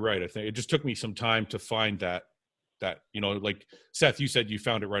think you're right. I think it just took me some time to find that, like Seth, you said you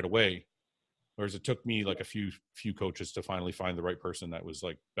found it right away. Whereas it took me like a few coaches to finally find the right person that was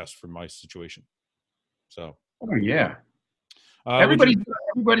like best for my situation. So. Oh yeah.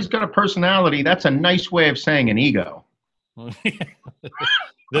 Everybody's got a personality. That's a nice way of saying an ego.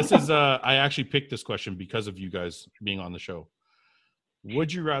 This is I actually picked this question because of you guys being on the show.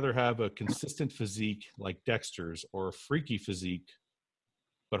 Would you rather have a consistent physique like Dexter's or a freaky physique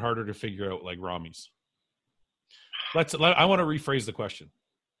but harder to figure out like Rami's? I want to rephrase the question.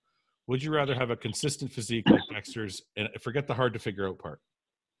 Would you rather have a consistent physique like Dexter's, and forget the hard to figure out part,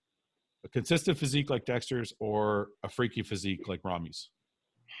 a consistent physique like Dexter's or a freaky physique like Rami's?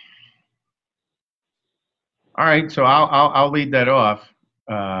 All right, so I'll lead that off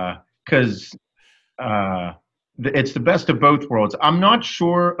because it's the best of both worlds. I'm not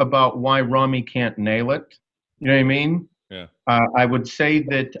sure about why Rami can't nail it. You know what I mean? Yeah. I would say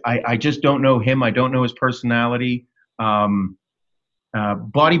that I just don't know him. I don't know his personality.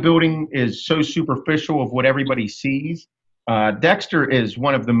 Bodybuilding is so superficial of what everybody sees. Dexter is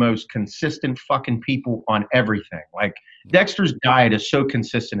one of the most consistent fucking people on everything. Like Dexter's diet is so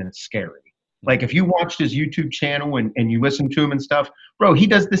consistent and it's scary. Like if you watched his YouTube channel and you listen to him and stuff, bro, he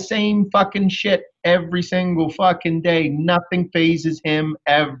does the same fucking shit every single fucking day. Nothing phases him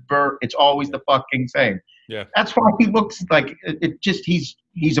ever. It's always the fucking same. Yeah. That's why he looks like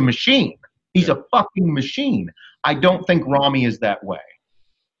he's a machine. He's a fucking machine. I don't think Rami is that way.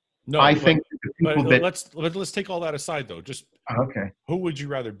 No, I think the people that let's take all that aside though. Just okay. Who would you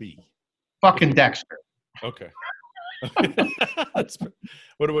rather be? Fucking Dexter. Okay.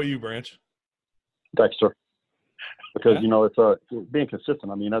 What about you, Branch? Dexter, because it's being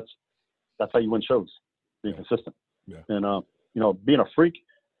consistent. I mean, that's how you win shows, being consistent. Yeah. And being a freak.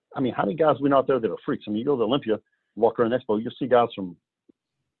 I mean, how many guys went out there that are freaks? I mean, you go to Olympia, walk around Expo, you see guys from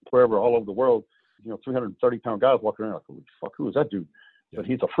wherever, all over the world. 330-pound guys walking around like, holy fuck, who is that dude? Yeah. But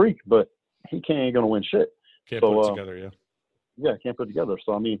he's a freak, but he ain't gonna win shit. Can't put it together, yeah. Yeah, can't put it together.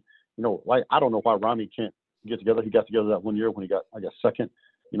 So I mean, like I don't know why Rami can't get together. He got together that one year when he got, I guess, second.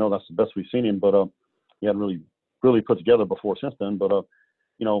 That's the best we've seen him, but he hadn't really put together before since then. But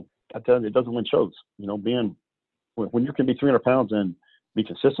I tell you, it doesn't win shows. Being when you can be 300 pounds and be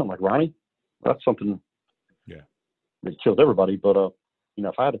consistent like Ronnie, that's something. Yeah. That kills everybody. But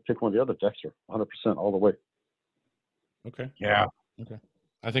if I had to pick one of the other, Dexter, 100% all the way. Okay. Yeah. Okay.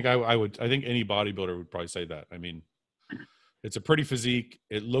 I think I would. I think any bodybuilder would probably say that. I mean, it's a pretty physique.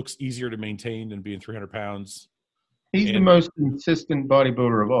 It looks easier to maintain than being 300 pounds. He's the most consistent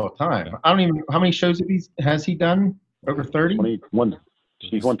bodybuilder of all time. Yeah. I don't even. How many shows has he done? Over 30? 21.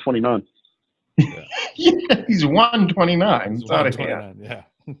 He's 129. Yeah. Yeah, he's 129. He's out of hand. Yeah.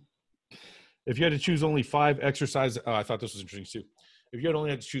 If you had to choose only 5 exercises, I thought this was interesting too. If you had only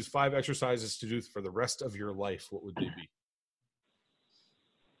had to choose 5 exercises to do for the rest of your life, what would they be?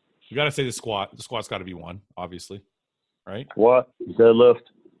 You got to say the squat. The squat's got to be one, obviously, right? Squat, deadlift.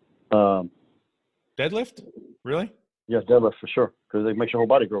 Deadlift? Really? Yeah, deadlift for sure, because it makes your whole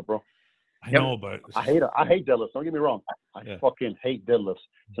body grow, bro. I know, but I hate deadlifts. Don't get me wrong. I fucking hate deadlifts.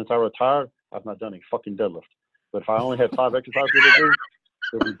 Since I retired, I've not done a fucking deadlift. But if I only had 5 exercises to do,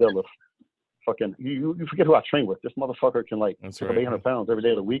 it would be deadlift. Fucking, you forget who I train with. This motherfucker can pick up 800 pounds every day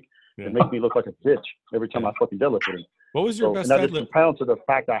of the week. Yeah. It makes me look like a bitch every time I fucking deadlift with him. What was your best deadlift? And that is compound to the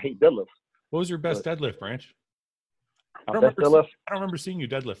fact that I hate deadlifts. What was your best deadlift, Branch? I don't remember seeing you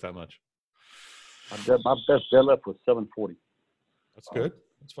deadlift that much. My best deadlift was 740. That's good.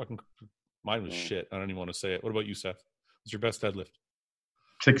 That's fucking. Mine was shit. I don't even want to say it. What about you, Seth? What's your best deadlift?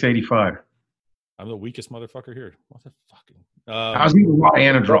 685. I'm the weakest motherfucker here. What the fucking? I was eating a lot of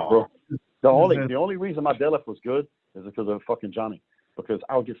Anadrol, bro. The only reason my deadlift was good is because of fucking Johnny. Because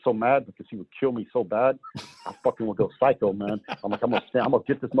I would get so mad because he would kill me so bad. I fucking would go psycho, man. I'm like, I'm gonna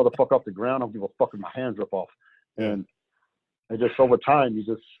get this motherfucker off the ground. I don't give a fuck if my hands rip off. And it just over time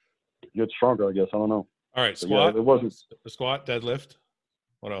you get stronger, I guess. I don't know. All right, squat. Yeah, it wasn't the squat, deadlift.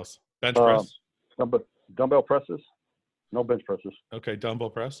 What else? Bench press. Dumbbell presses. No bench presses. Okay, dumbbell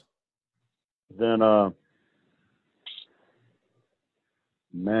press. Then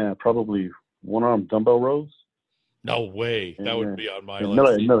probably one-arm dumbbell rows. No way. That would be on my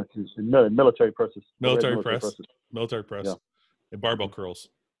list. Military presses. Military press. Military press. Yeah. And barbell curls.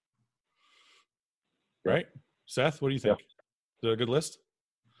 Right? Seth, what do you think? Is that a good list?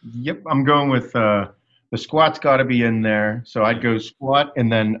 Yep. I'm going with the squat's got to be in there. So I'd go squat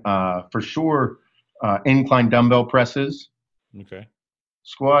and then for sure incline dumbbell presses. Okay.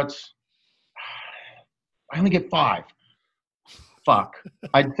 Squats. I only get 5. Fuck.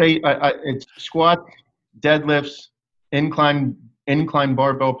 I'd say it's squat, deadlifts, incline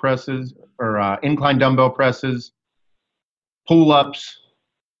barbell presses or incline dumbbell presses, pull-ups.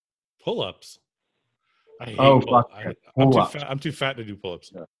 Pull-ups. I hate pull-ups. I'm too fat to do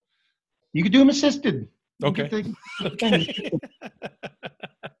pull-ups. Yeah. You could do them assisted. Okay.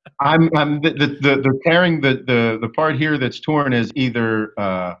 I'm the tearing the part here that's torn is either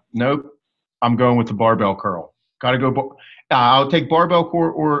nope. I'm going with the barbell curl. Got to go. I'll take barbell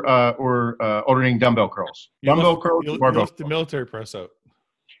curl or alternating dumbbell curls. Dumbbell curls. Barbell. The military press out.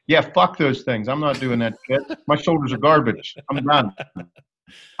 Yeah, fuck those things. I'm not doing that shit. My shoulders are garbage. I'm done.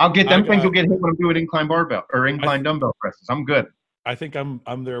 I'll get them things. Will get hit when I'm doing incline barbell or incline dumbbell presses. I'm good. I think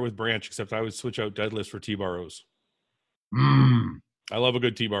I'm there with Branch, except I would switch out deadlifts for T-bar rows. I love a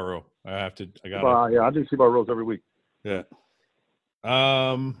good T-bar row. I do T-bar rows every week. Yeah.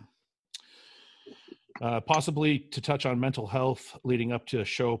 Possibly to touch on mental health leading up to a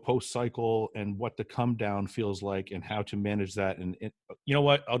show post-cycle and what the come down feels like and how to manage that. And you know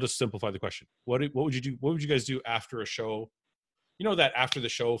what? I'll just simplify the question. What would you do? What would you guys do after a show? You know, that after the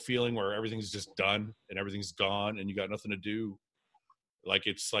show feeling where everything's just done and everything's gone and you got nothing to do. Like,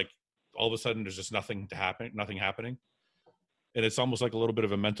 it's like all of a sudden there's just nothing happening. And it's almost like a little bit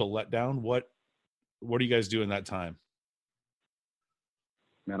of a mental letdown. What do you guys do in that time?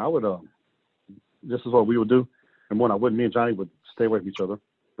 Man, I would, this is what we would do. And one, me and Johnny would stay away from each other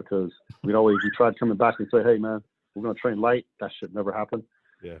because we tried coming back and say, hey, man, we're going to train light. That shit never happened.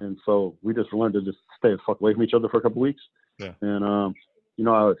 Yeah. And so we just learned to just stay the fuck away from each other for a couple of weeks. Yeah. And, you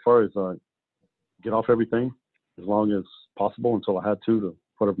know, as far as get off everything as long as possible until I had to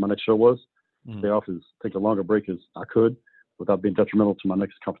whatever my next show was. Stay off is take a longer break as I could without being detrimental to my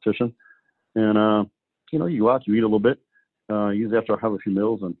next competition. And, you know, you go out, you eat a little bit. Usually after I have a few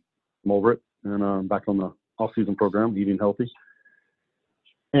meals and I'm over it. And back on the off-season program, eating healthy.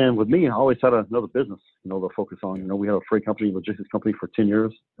 And with me, I always had another business, you know, to focus on. You know, we had a freight company, logistics company for 10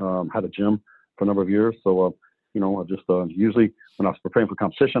 years, had a gym for a number of years. So, you know, I just usually when I was preparing for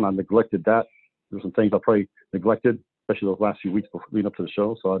competition, I neglected that. There were some things I probably neglected, especially those last few weeks leading up to the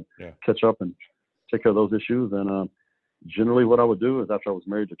show. So I'd catch up and take care of those issues. And generally what I would do is after I was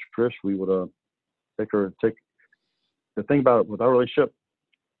married to Trish, we would take the thing about it with our relationship,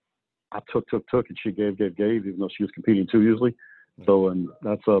 I took, and she gave, even though she was competing too usually. So, and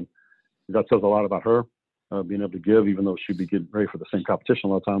that says a lot about her, being able to give, even though she'd be getting ready for the same competition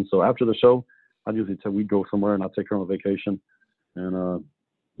a lot of times. So after the show, I'd usually say we'd go somewhere and I'd take her on a vacation and,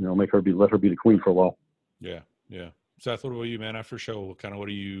 you know, let her be the queen for a while. Yeah. Yeah. Seth, what about you, man? After show, how'd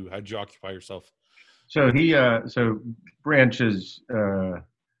you occupy yourself? So Branch is,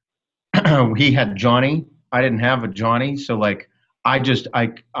 he had Johnny. I didn't have a Johnny. So like, I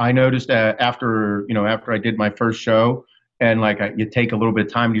noticed that after I did my first show and like you take a little bit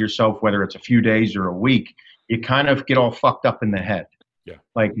of time to yourself, whether it's a few days or a week, you kind of get all fucked up in the head. Yeah.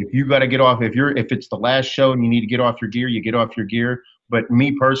 Like if you got to get off, if it's the last show and you need to get off your gear, you get off your gear. But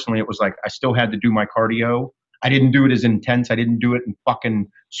me personally, it was like, I still had to do my cardio. I didn't do it as intense. I didn't do it in fucking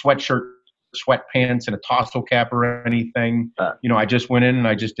sweatshirt, sweatpants and a tassel cap or anything. You know, I just went in and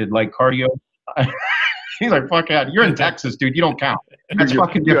I just did light cardio. He's like, fuck out. You're in Texas, dude. You don't count. That's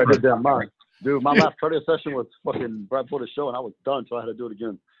fucking different. Dude, my last cardio session was fucking right before the show, and I was done, so I had to do it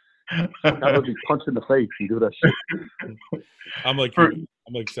again. I would be punched in the face and do that shit. I'm like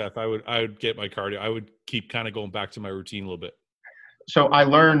Seth. I would get my cardio. I would keep kind of going back to my routine a little bit. So I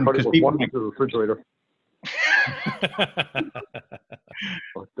learned because people to the refrigerator.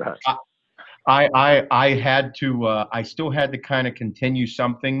 Fuck that. I had to, I still had to kind of continue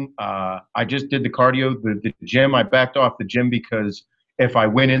something. I just did the cardio, the gym. I backed off the gym because if I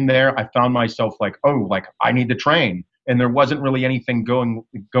went in there, I found myself like, oh, like I need to train. And there wasn't really anything going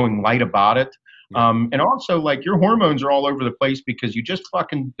light about it. Yeah. And also like your hormones are all over the place because you just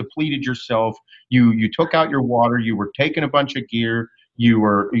fucking depleted yourself. You took out your water, you were taking a bunch of gear, you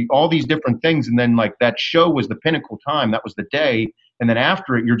were all these different things. And then like that show was the pinnacle time. That was the day. And then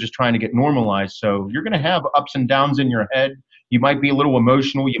after it, you're just trying to get normalized. So you're going to have ups and downs in your head. You might be a little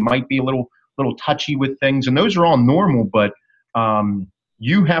emotional. You might be a little touchy with things. And those are all normal. But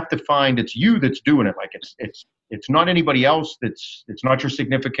you have to find it's you that's doing it. Like it's not anybody else. It's not your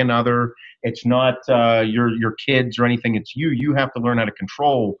significant other. It's not your kids or anything. It's you. You have to learn how to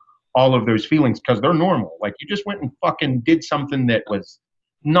control all of those feelings because they're normal. Like you just went and fucking did something that was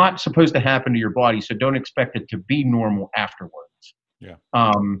not supposed to happen to your body. So don't expect it to be normal afterwards. Yeah.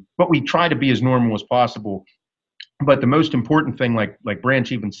 But we try to be as normal as possible. But the most important thing, like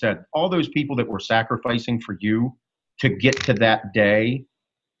Branch even said, all those people that were sacrificing for you to get to that day,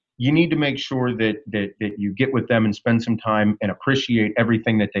 you need to make sure that you get with them and spend some time and appreciate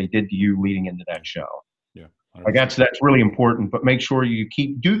everything that they did to you leading into that show. Yeah. 100%. Like that's really important, but make sure you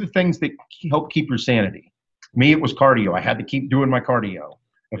do the things that help keep your sanity. Me, it was cardio. I had to keep doing my cardio.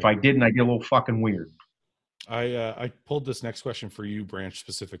 If I didn't, I get a little fucking weird. I pulled this next question for you, Branch,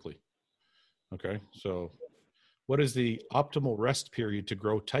 specifically. Okay, so what is the optimal rest period to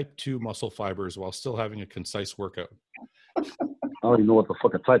grow type 2 muscle fibers while still having a concise workout? I don't even know what the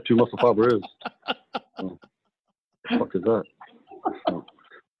fuck a type 2 muscle fiber is. What the fuck is that?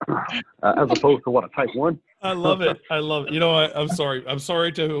 As opposed to what, a type 1? I love it. You know what? I'm sorry.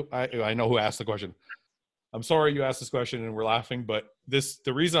 I know who asked the question. I'm sorry you asked this question and we're laughing, but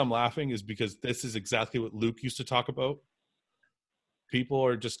the reason I'm laughing is because this is exactly what Luke used to talk about. People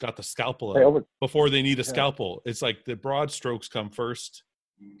are just got the scalpel out before they need a scalpel. It's like the broad strokes come first.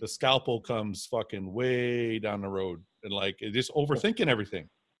 The scalpel comes fucking way down the road. And like, it's just overthinking everything.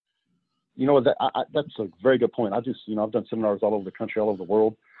 you know, that's a very good point. I just, you know, I've done seminars all over the country, all over the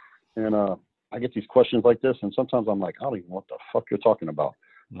world, and I get these questions like this, and sometimes I'm like, I don't even know what the fuck you're talking about.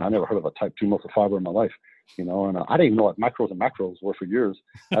 I never heard of a type 2 muscle fiber in my life, you know, and I didn't even know what macros and macros were for years.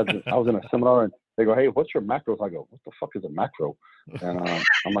 I was in a seminar, and they go, hey, what's your macros? I go, what the fuck is a macro? And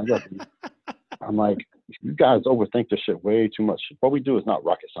I'm like, look, you guys overthink this shit way too much. What we do is not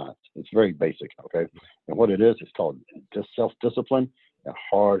rocket science. It's very basic, okay? And what it is, it's called just self-discipline and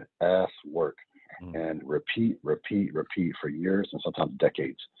hard-ass work. And repeat for years and sometimes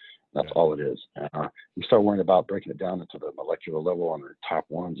decades. That's all it is. You start worrying about breaking it down into the molecular level on the top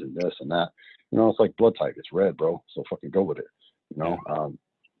ones and this and that. You know, it's like blood type. It's red, bro. So fucking go with it. You know,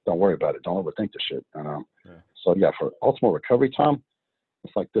 don't worry about it. Don't overthink the shit. And so yeah, for optimal recovery time,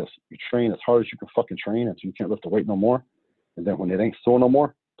 it's like this. You train as hard as you can fucking train until you can't lift the weight no more. And then when it ain't sore no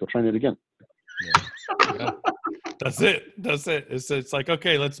more, go train it again. Yeah. That's it. It's like,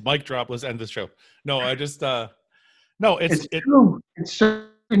 okay, let's mic drop. Let's end the show. No, I just no, it's true. It's so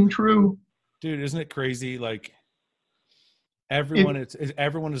true, dude. Isn't it crazy? Like everyone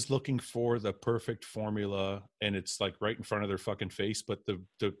is looking for the perfect formula, and it's like right in front of their fucking face. But the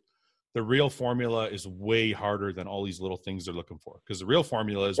real formula is way harder than all these little things they're looking for. Because the real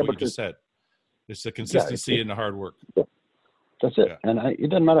formula is what you just said. It's the consistency and the hard work. Yeah. That's it. Yeah. And it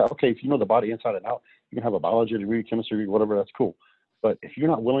doesn't matter. Okay, if you know the body inside and out, you can have a biology degree, chemistry degree, whatever. That's cool. But if you're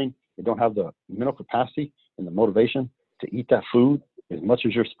not willing, you don't have the mental capacity and the motivation to eat that food as much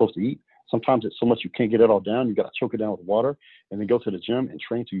as you're supposed to eat. Sometimes it's so much you can't get it all down. You got to choke it down with water and then go to the gym and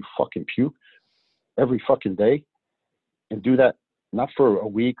train till you fucking puke every fucking day and do that not for a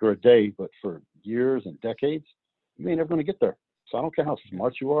week or a day, but for years and decades. You ain't never going to get there. So I don't care how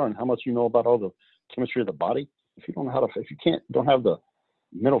smart you are and how much you know about all the chemistry of the body. If you don't know don't have the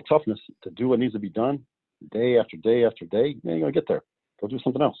mental toughness to do what needs to be done day after day after day, you ain't going to get there. Go do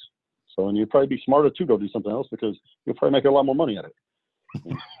something else. So, and you'd probably be smarter to go do something else because you'll probably make a lot more money at it.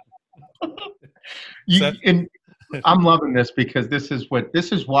 And I'm loving this because this is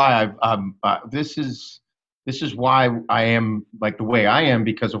why I am like the way I am,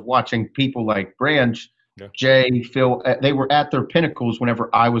 because of watching people like Branch, Jay, Phil. They were at their pinnacles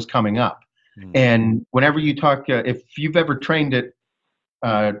whenever I was coming up. And whenever you talk, if you've ever trained at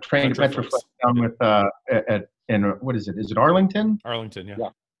Metroflex down with what is it? Is it Arlington? Arlington, yeah.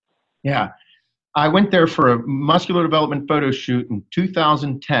 Yeah. I went there for a muscular development photo shoot in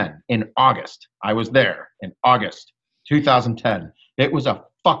 2010 in August. I was there in August 2010. It was a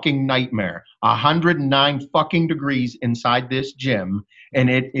fucking nightmare. 109 fucking degrees inside this gym, and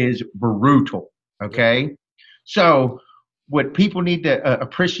it is brutal. Okay? So what people need to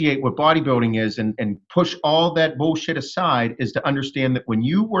appreciate what bodybuilding is and push all that bullshit aside is to understand that when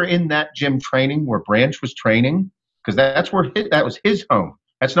you were in that gym training where Branch was training, because that was his home.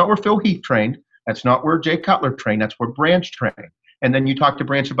 That's not where Phil Heath trained. That's not where Jay Cutler trained. That's where Branch trained. And then you talk to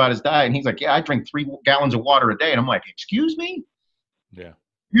Branch about his diet, and he's like, yeah, I drink 3 gallons of water a day. And I'm like, excuse me? Yeah.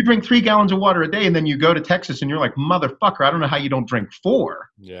 You drink 3 gallons of water a day, and then you go to Texas, and you're like, motherfucker, I don't know how you don't drink 4.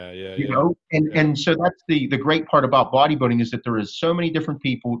 You know? And so that's the great part about bodybuilding is that there is so many different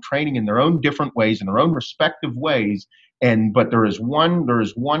people training in their own different ways, in their own respective ways. But there is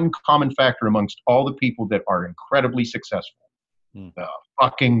one common factor amongst all the people that are incredibly successful. The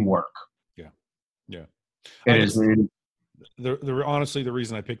fucking work. Yeah. Honestly, the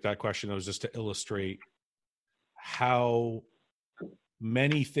reason I picked that question was just to illustrate how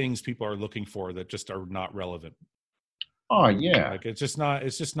many things people are looking for that just are not relevant. Oh yeah. Like it's just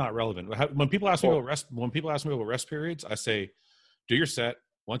not relevant. When people ask me about rest periods, I say, do your set.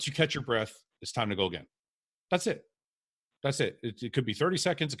 Once you catch your breath, it's time to go again. That's it. It could be 30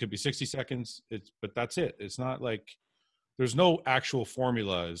 seconds. It could be 60 seconds. But that's it. It's not like there's no actual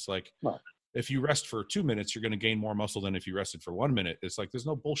formula. It's like, if you rest for 2 minutes, you're going to gain more muscle than if you rested for 1 minute. It's like, there's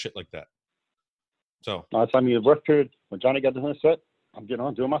no bullshit like that. So I mean, the rest period, when Johnny got to his set, I'm getting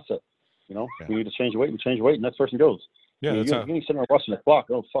on doing my set. You know, we need to change weight, next person goes. Yeah, you ain't sitting there watching the clock.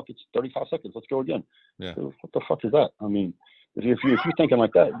 Oh, fuck, it's 35 seconds. Let's go again. Yeah. What the fuck is that? I mean, if you're thinking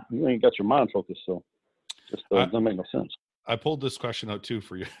like that, you ain't got your mind focused. So it doesn't make no sense. I pulled this question out too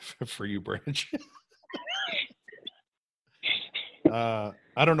for you, Branch.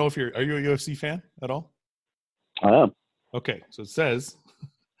 I don't know if are you a UFC fan at all? I am. Okay, so it says,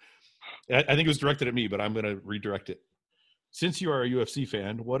 I think it was directed at me, but I'm going to redirect it. Since you are a UFC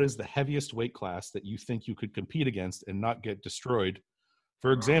fan, what is the heaviest weight class that you think you could compete against and not get destroyed?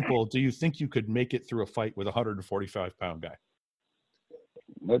 For example, do you think you could make it through a fight with a 145-pound guy?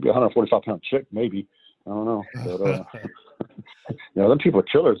 Maybe a 145-pound chick, maybe. I don't know. But, them people are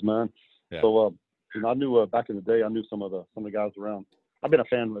killers, man. Yeah. So, I knew back in the day, I knew some of the guys around. I've been a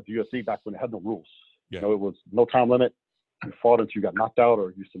fan of the UFC back when it had no rules. Yeah. You know, it was no time limit. You fought until you got knocked out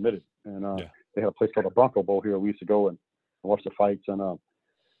or you submitted. And they had a place called the Bronco Bowl here. We used to go and watch the fights. And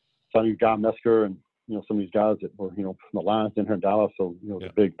some of you John Mesker and, you know, some of these guys that were, you know, from the Lions in here in Dallas. So, you know, the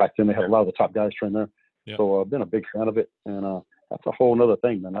big, back then they had a lot of the top guys train there. Yeah. So I've been a big fan of it. And that's a whole other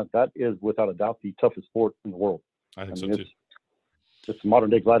thing, man. That is without a doubt the toughest sport in the world. I think so too. It's modern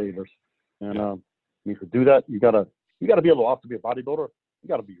day gladiators. And I mean, to do that, you gotta be a little off to be a bodybuilder. You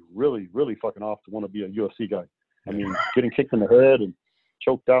gotta be really, really fucking off to want to be a UFC guy. I mean, getting kicked in the head and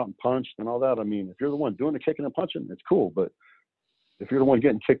choked out and punched and all that. I mean, if you're the one doing the kicking and punching, it's cool. But if you're the one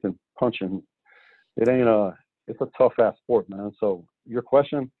getting kicked and punching, it ain't it's a tough ass sport, man. So your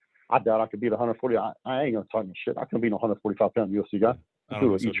question, I doubt I could beat 140. I ain't gonna talk no shit. I can beat a 145 pound UFC guy.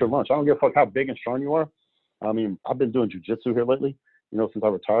 Eat your lunch. I don't give a fuck how big and strong you are. I mean, I've been doing jujitsu here lately, you know, since I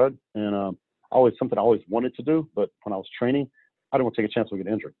retired, and something I always wanted to do. But when I was training, I didn't want to take a chance to get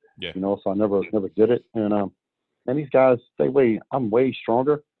injured. Yeah. You know, so I never did it. And these guys, I'm way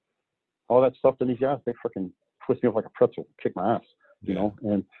stronger. All that stuff than these guys, they freaking twist me up like a pretzel, kick my ass. You know,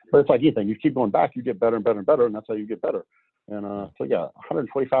 but it's like anything. You keep going back, you get better and better and better, and that's how you get better. And so yeah,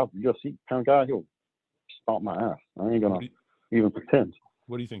 125 UFC pound guy, he'll stomp my ass. I ain't gonna even pretend.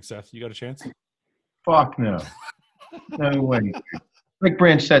 What do you think, Seth? You got a chance? Fuck no. No way. Like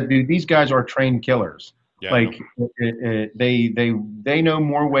Branch said, dude, these guys are trained killers. Yeah, like they know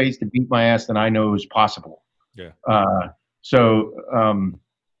more ways to beat my ass than I know is possible. Yeah.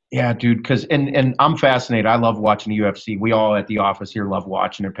 Yeah, dude, because and I'm fascinated. I love watching the UFC. We all at the office here love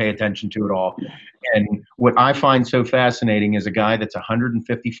watching it, pay attention to it all. And what I find so fascinating is a guy that's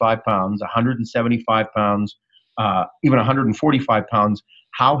 155 pounds, 175 pounds, even 145 pounds,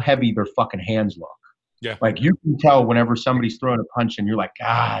 how heavy their fucking hands look. Yeah. Like you can tell whenever somebody's throwing a punch and you're like,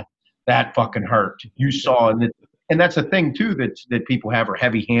 God, that fucking hurt. You saw it. And that's a thing too that people have are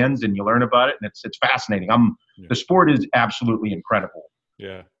heavy hands, and you learn about it, and it's fascinating. The sport is absolutely incredible.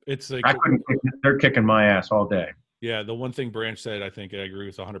 Yeah, it's like they're kicking my ass all day. Yeah, the one thing Branch said, I think I agree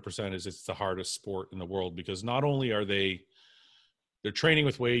with 100%, is it's the hardest sport in the world, because not only are they're training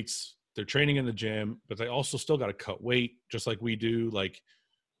with weights, they're training in the gym, but they also still got to cut weight just like we do. Like,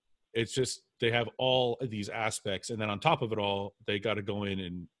 it's just they have all of these aspects, and then on top of it all, they got to go in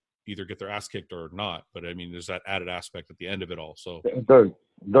and either get their ass kicked or not. But I mean, there's that added aspect at the end of it all. So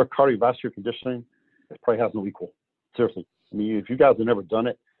their cardiovascular conditioning probably has no equal. Seriously. I mean, if you guys have never done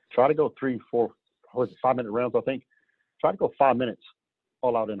it, try to go 3, 4, 5-minute rounds, I think. Try to go 5 minutes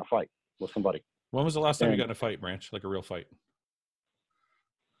all out in a fight with somebody. When was the last time you got in a fight, Branch? Like a real fight? It's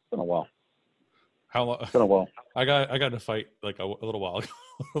been a while. How long? It's been a while. I got in a fight like a little while ago.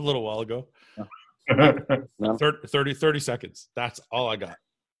 A little while ago. No. 30 seconds. That's all I got.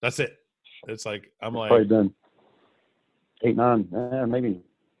 That's it. It's like, I'm like. Probably been 8, 9, maybe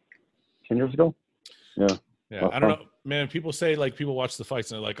 10 years ago. Yeah. Yeah, I don't know, man. People say, like, people watch the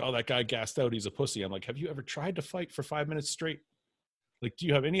fights and they're like, "Oh, that guy gassed out. He's a pussy." I'm like, have you ever tried to fight for 5 minutes straight? Like, do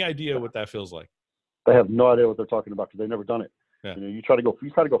you have any idea what that feels like? They have no idea what they're talking about because they've never done it. Yeah. You know, you try to go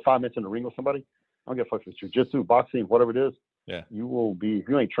 5 minutes in the ring with somebody. I don't give a fuck if it's jiu-jitsu, boxing, whatever it is. Yeah. You will be, if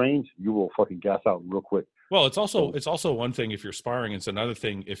you ain't trained, you will fucking gas out real quick. Well, it's also one thing if you're sparring. It's another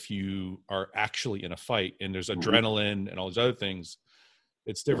thing if you are actually in a fight and there's adrenaline and all these other things.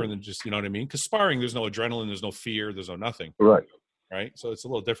 It's different than just, you know what I mean? Because sparring, there's no adrenaline, there's no fear, there's no nothing. Right. Right? So it's a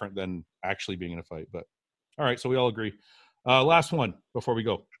little different than actually being in a fight. But all right, so we all agree. Last one before we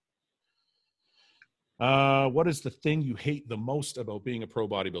go. What is the thing you hate the most about being a pro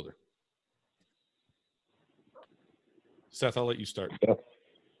bodybuilder? Seth, I'll let you start. Yeah.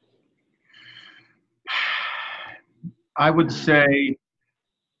 I would say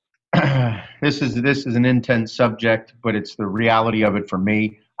this is an intense subject, but it's the reality of it for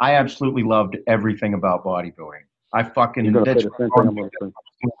me. I absolutely loved everything about bodybuilding. I fucking you're gonna say the same thing I'm gonna say.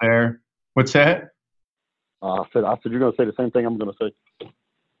 There. What's that? I said you're gonna say the same thing I'm gonna say.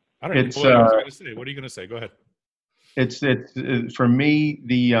 I don't know what I was gonna say. What are you gonna say? Go ahead. It's for me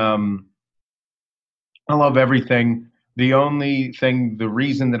I love everything. The only thing, the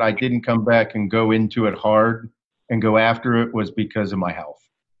reason that I didn't come back and go into it hard and go after it was because of my health.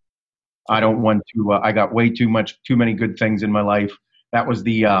 I don't want to. I got way too many good things in my life. That was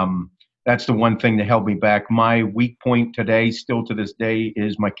that's the one thing that held me back. My weak point today, still to this day,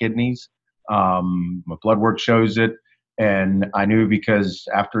 is my kidneys. My blood work shows it, and I knew because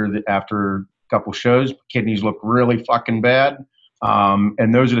after a couple shows, kidneys look really fucking bad.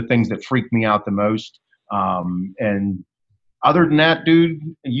 And those are the things that freak me out the most. And other than that, dude,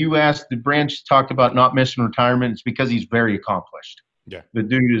 you asked, the Branch talked about not missing retirement. It's because he's very accomplished. Yeah. The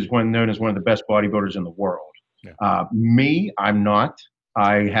dude is known as one of the best bodybuilders in the world. Yeah. Me, I'm not.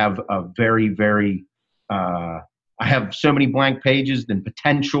 I have a very, very, I have so many blank pages and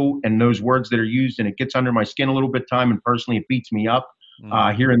potential and those words that are used, and it gets under my skin a little bit time, and personally it beats me up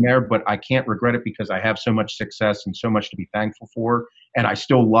here and there, but I can't regret it because I have so much success and so much to be thankful for, and I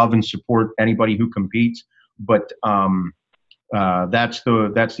still love and support anybody who competes. But that's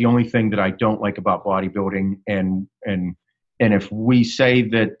the only thing that I don't like about bodybuilding, and if we say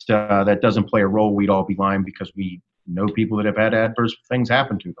that that doesn't play a role, we'd all be lying, because we know people that have had adverse things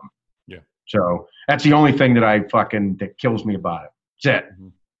happen to them. Yeah. So that's the only thing that kills me about it. That's it. Mm-hmm.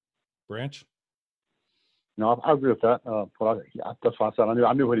 Branch? No, I agree with that. That's why I said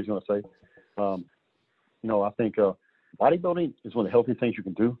I knew what he's going to say. I think bodybuilding is one of the healthy things you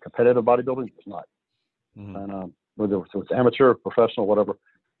can do. Competitive bodybuilding is not. Mm-hmm. And whether it's amateur, professional, whatever,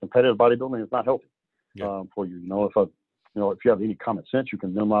 competitive bodybuilding is not healthy for you. If you have any common sense, you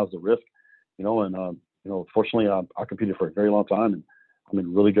can minimize the risk. Fortunately, I competed for a very long time, and I'm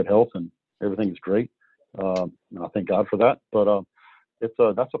in really good health, and everything is great. And I thank God for that. But that's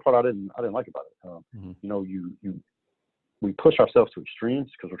the part I didn't like about it. We push ourselves to extremes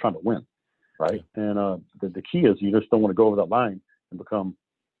because we're trying to win, right? Yeah. And the key is you just don't want to go over that line and become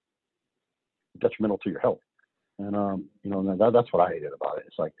detrimental to your health. And that's what I hated about it.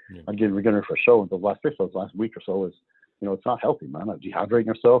 It's like I'm getting ready for a show, and the last week or so is, it's not healthy, man. Dehydrating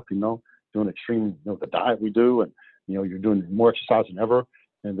yourself, doing extreme, the diet we do, and you're doing more exercise than ever,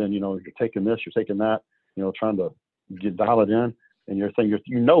 and then you're taking this, you're taking that, trying to dial it in, and you're thinking,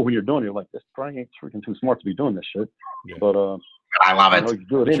 when you're doing it, you're like, this probably ain't freaking too smart to be doing this shit, but I love it. You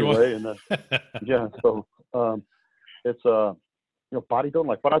do it anyway, and so it's bodybuilding,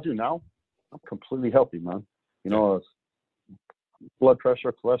 like what I do now, I'm completely healthy, man. Blood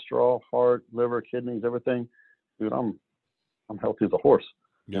pressure, cholesterol, heart, liver, kidneys, everything, dude. I'm healthy as a horse.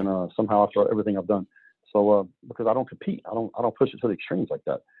 Yeah. And somehow after everything I've done, so because I don't compete, I don't push it to the extremes like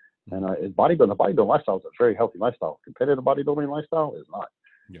that. And the bodybuilding lifestyle is a very healthy lifestyle. Competitive bodybuilding lifestyle is not.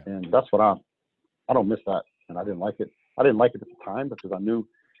 Yeah. And that's what I don't miss that, and I didn't like it. I didn't like it at the time because I knew,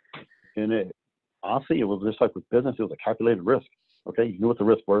 honestly, it was just like with business, it was a calculated risk. Okay, you knew what the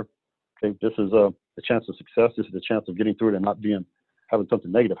risks were. Okay, this is the chance of success. This is the chance of getting through it and not having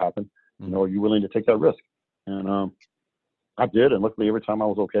something negative happen. Mm-hmm. Are you willing to take that risk? And I did, and luckily every time I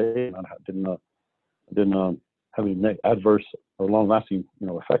was okay, and I didn't have any adverse or long-lasting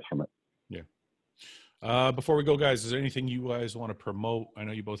effects from it. Yeah. Before we go, guys, is there anything you guys want to promote? I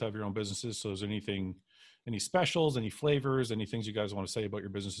know you both have your own businesses, so is there any specials, any flavors, any things you guys want to say about your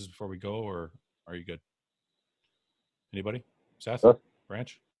businesses before we go, or are you good? Anybody? Seth?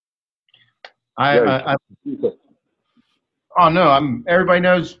 Branch? Oh no, everybody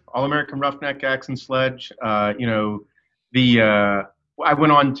knows All American Roughneck Axe and Sledge. I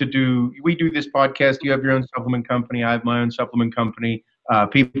went on to we do this podcast. You have your own supplement company. I have my own supplement company.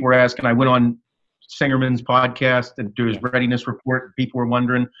 People were asking, I went on Singerman's podcast and do his readiness report. People were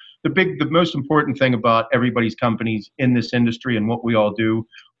wondering the most important thing about everybody's companies in this industry and what we all do.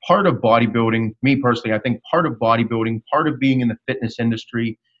 Part of bodybuilding, me personally, I think part of bodybuilding, part of being in the fitness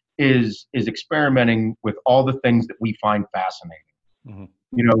industry is experimenting with all the things that we find fascinating.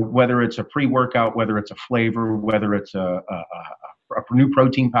 Mm-hmm. Whether it's a pre-workout, whether it's a flavor, whether it's a new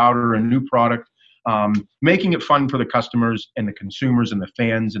protein powder, a new product, making it fun for the customers and the consumers and the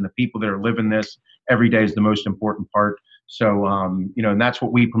fans and the people that are living this every day is the most important part. So, and that's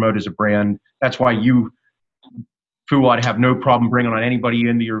what we promote as a brand. That's why you, Fouad, have no problem bringing on anybody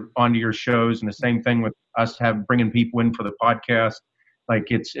onto your shows, and the same thing with us bringing people in for the podcast. Like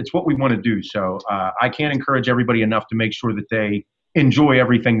it's what we want to do. So I can't encourage everybody enough to make sure that they enjoy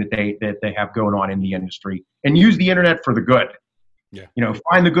everything that they have going on in the industry, and use the internet for the good. Yeah.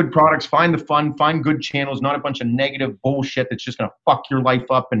 Find the good products, find the fun, find good channels, not a bunch of negative bullshit that's just going to fuck your life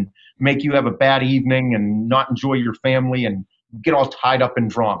up and make you have a bad evening and not enjoy your family and get all tied up in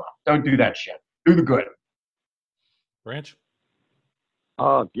drama. Don't do that shit. Do the good. Branch? We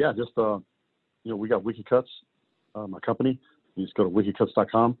got WikiCuts, my company. You just go to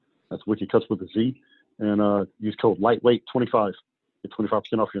wikicuts.com. That's WikiCuts with a Z. And use code lightweight25. Get 25% off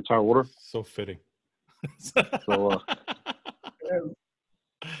your entire order. So fitting. So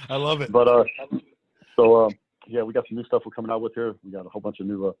I love it. But we got some new stuff we're coming out with here. We got a whole bunch of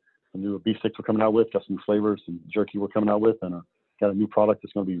new beef sticks we're coming out with. Got some new flavors and jerky we're coming out with, and got a new product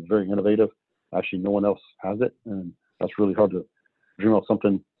that's going to be very innovative. Actually, no one else has it, and that's really hard to dream up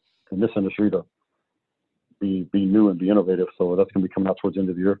something in this industry to be new and be innovative. So that's going to be coming out towards the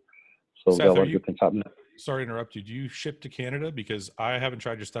end of the year. So we got a lot of good things happening. Sorry to interrupt you. Do you ship to Canada? Because I haven't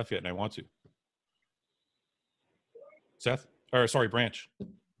tried your stuff yet, and I want to. Seth? Or sorry, Branch.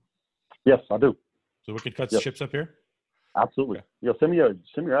 Yes, I do. So Wicked Cuts ships up here? Absolutely. Okay. Yeah, send me your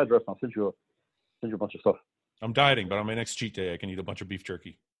address. And I'll send you a bunch of stuff. I'm dieting, but on my next cheat day, I can eat a bunch of beef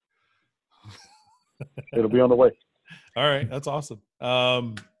jerky. It'll be on the way. All right, that's awesome.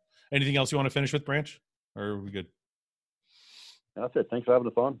 Anything else you want to finish with, Branch, or are we good? That's it. Thanks for having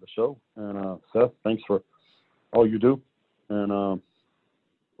us on the show, and Seth, thanks for all you do. And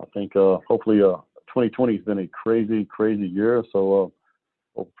I think hopefully 2020 has been a crazy, crazy year. So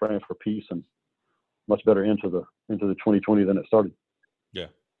we're praying for peace and much better into the 2020 than it started. Yeah.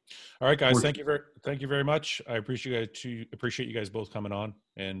 All right, guys. Thank you very much. I appreciate you guys both coming on,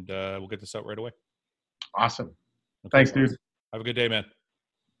 and we'll get this out right away. Awesome. Okay, Thanks, dude. Have a good day, man.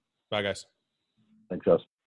 Bye, guys. Thanks, guys.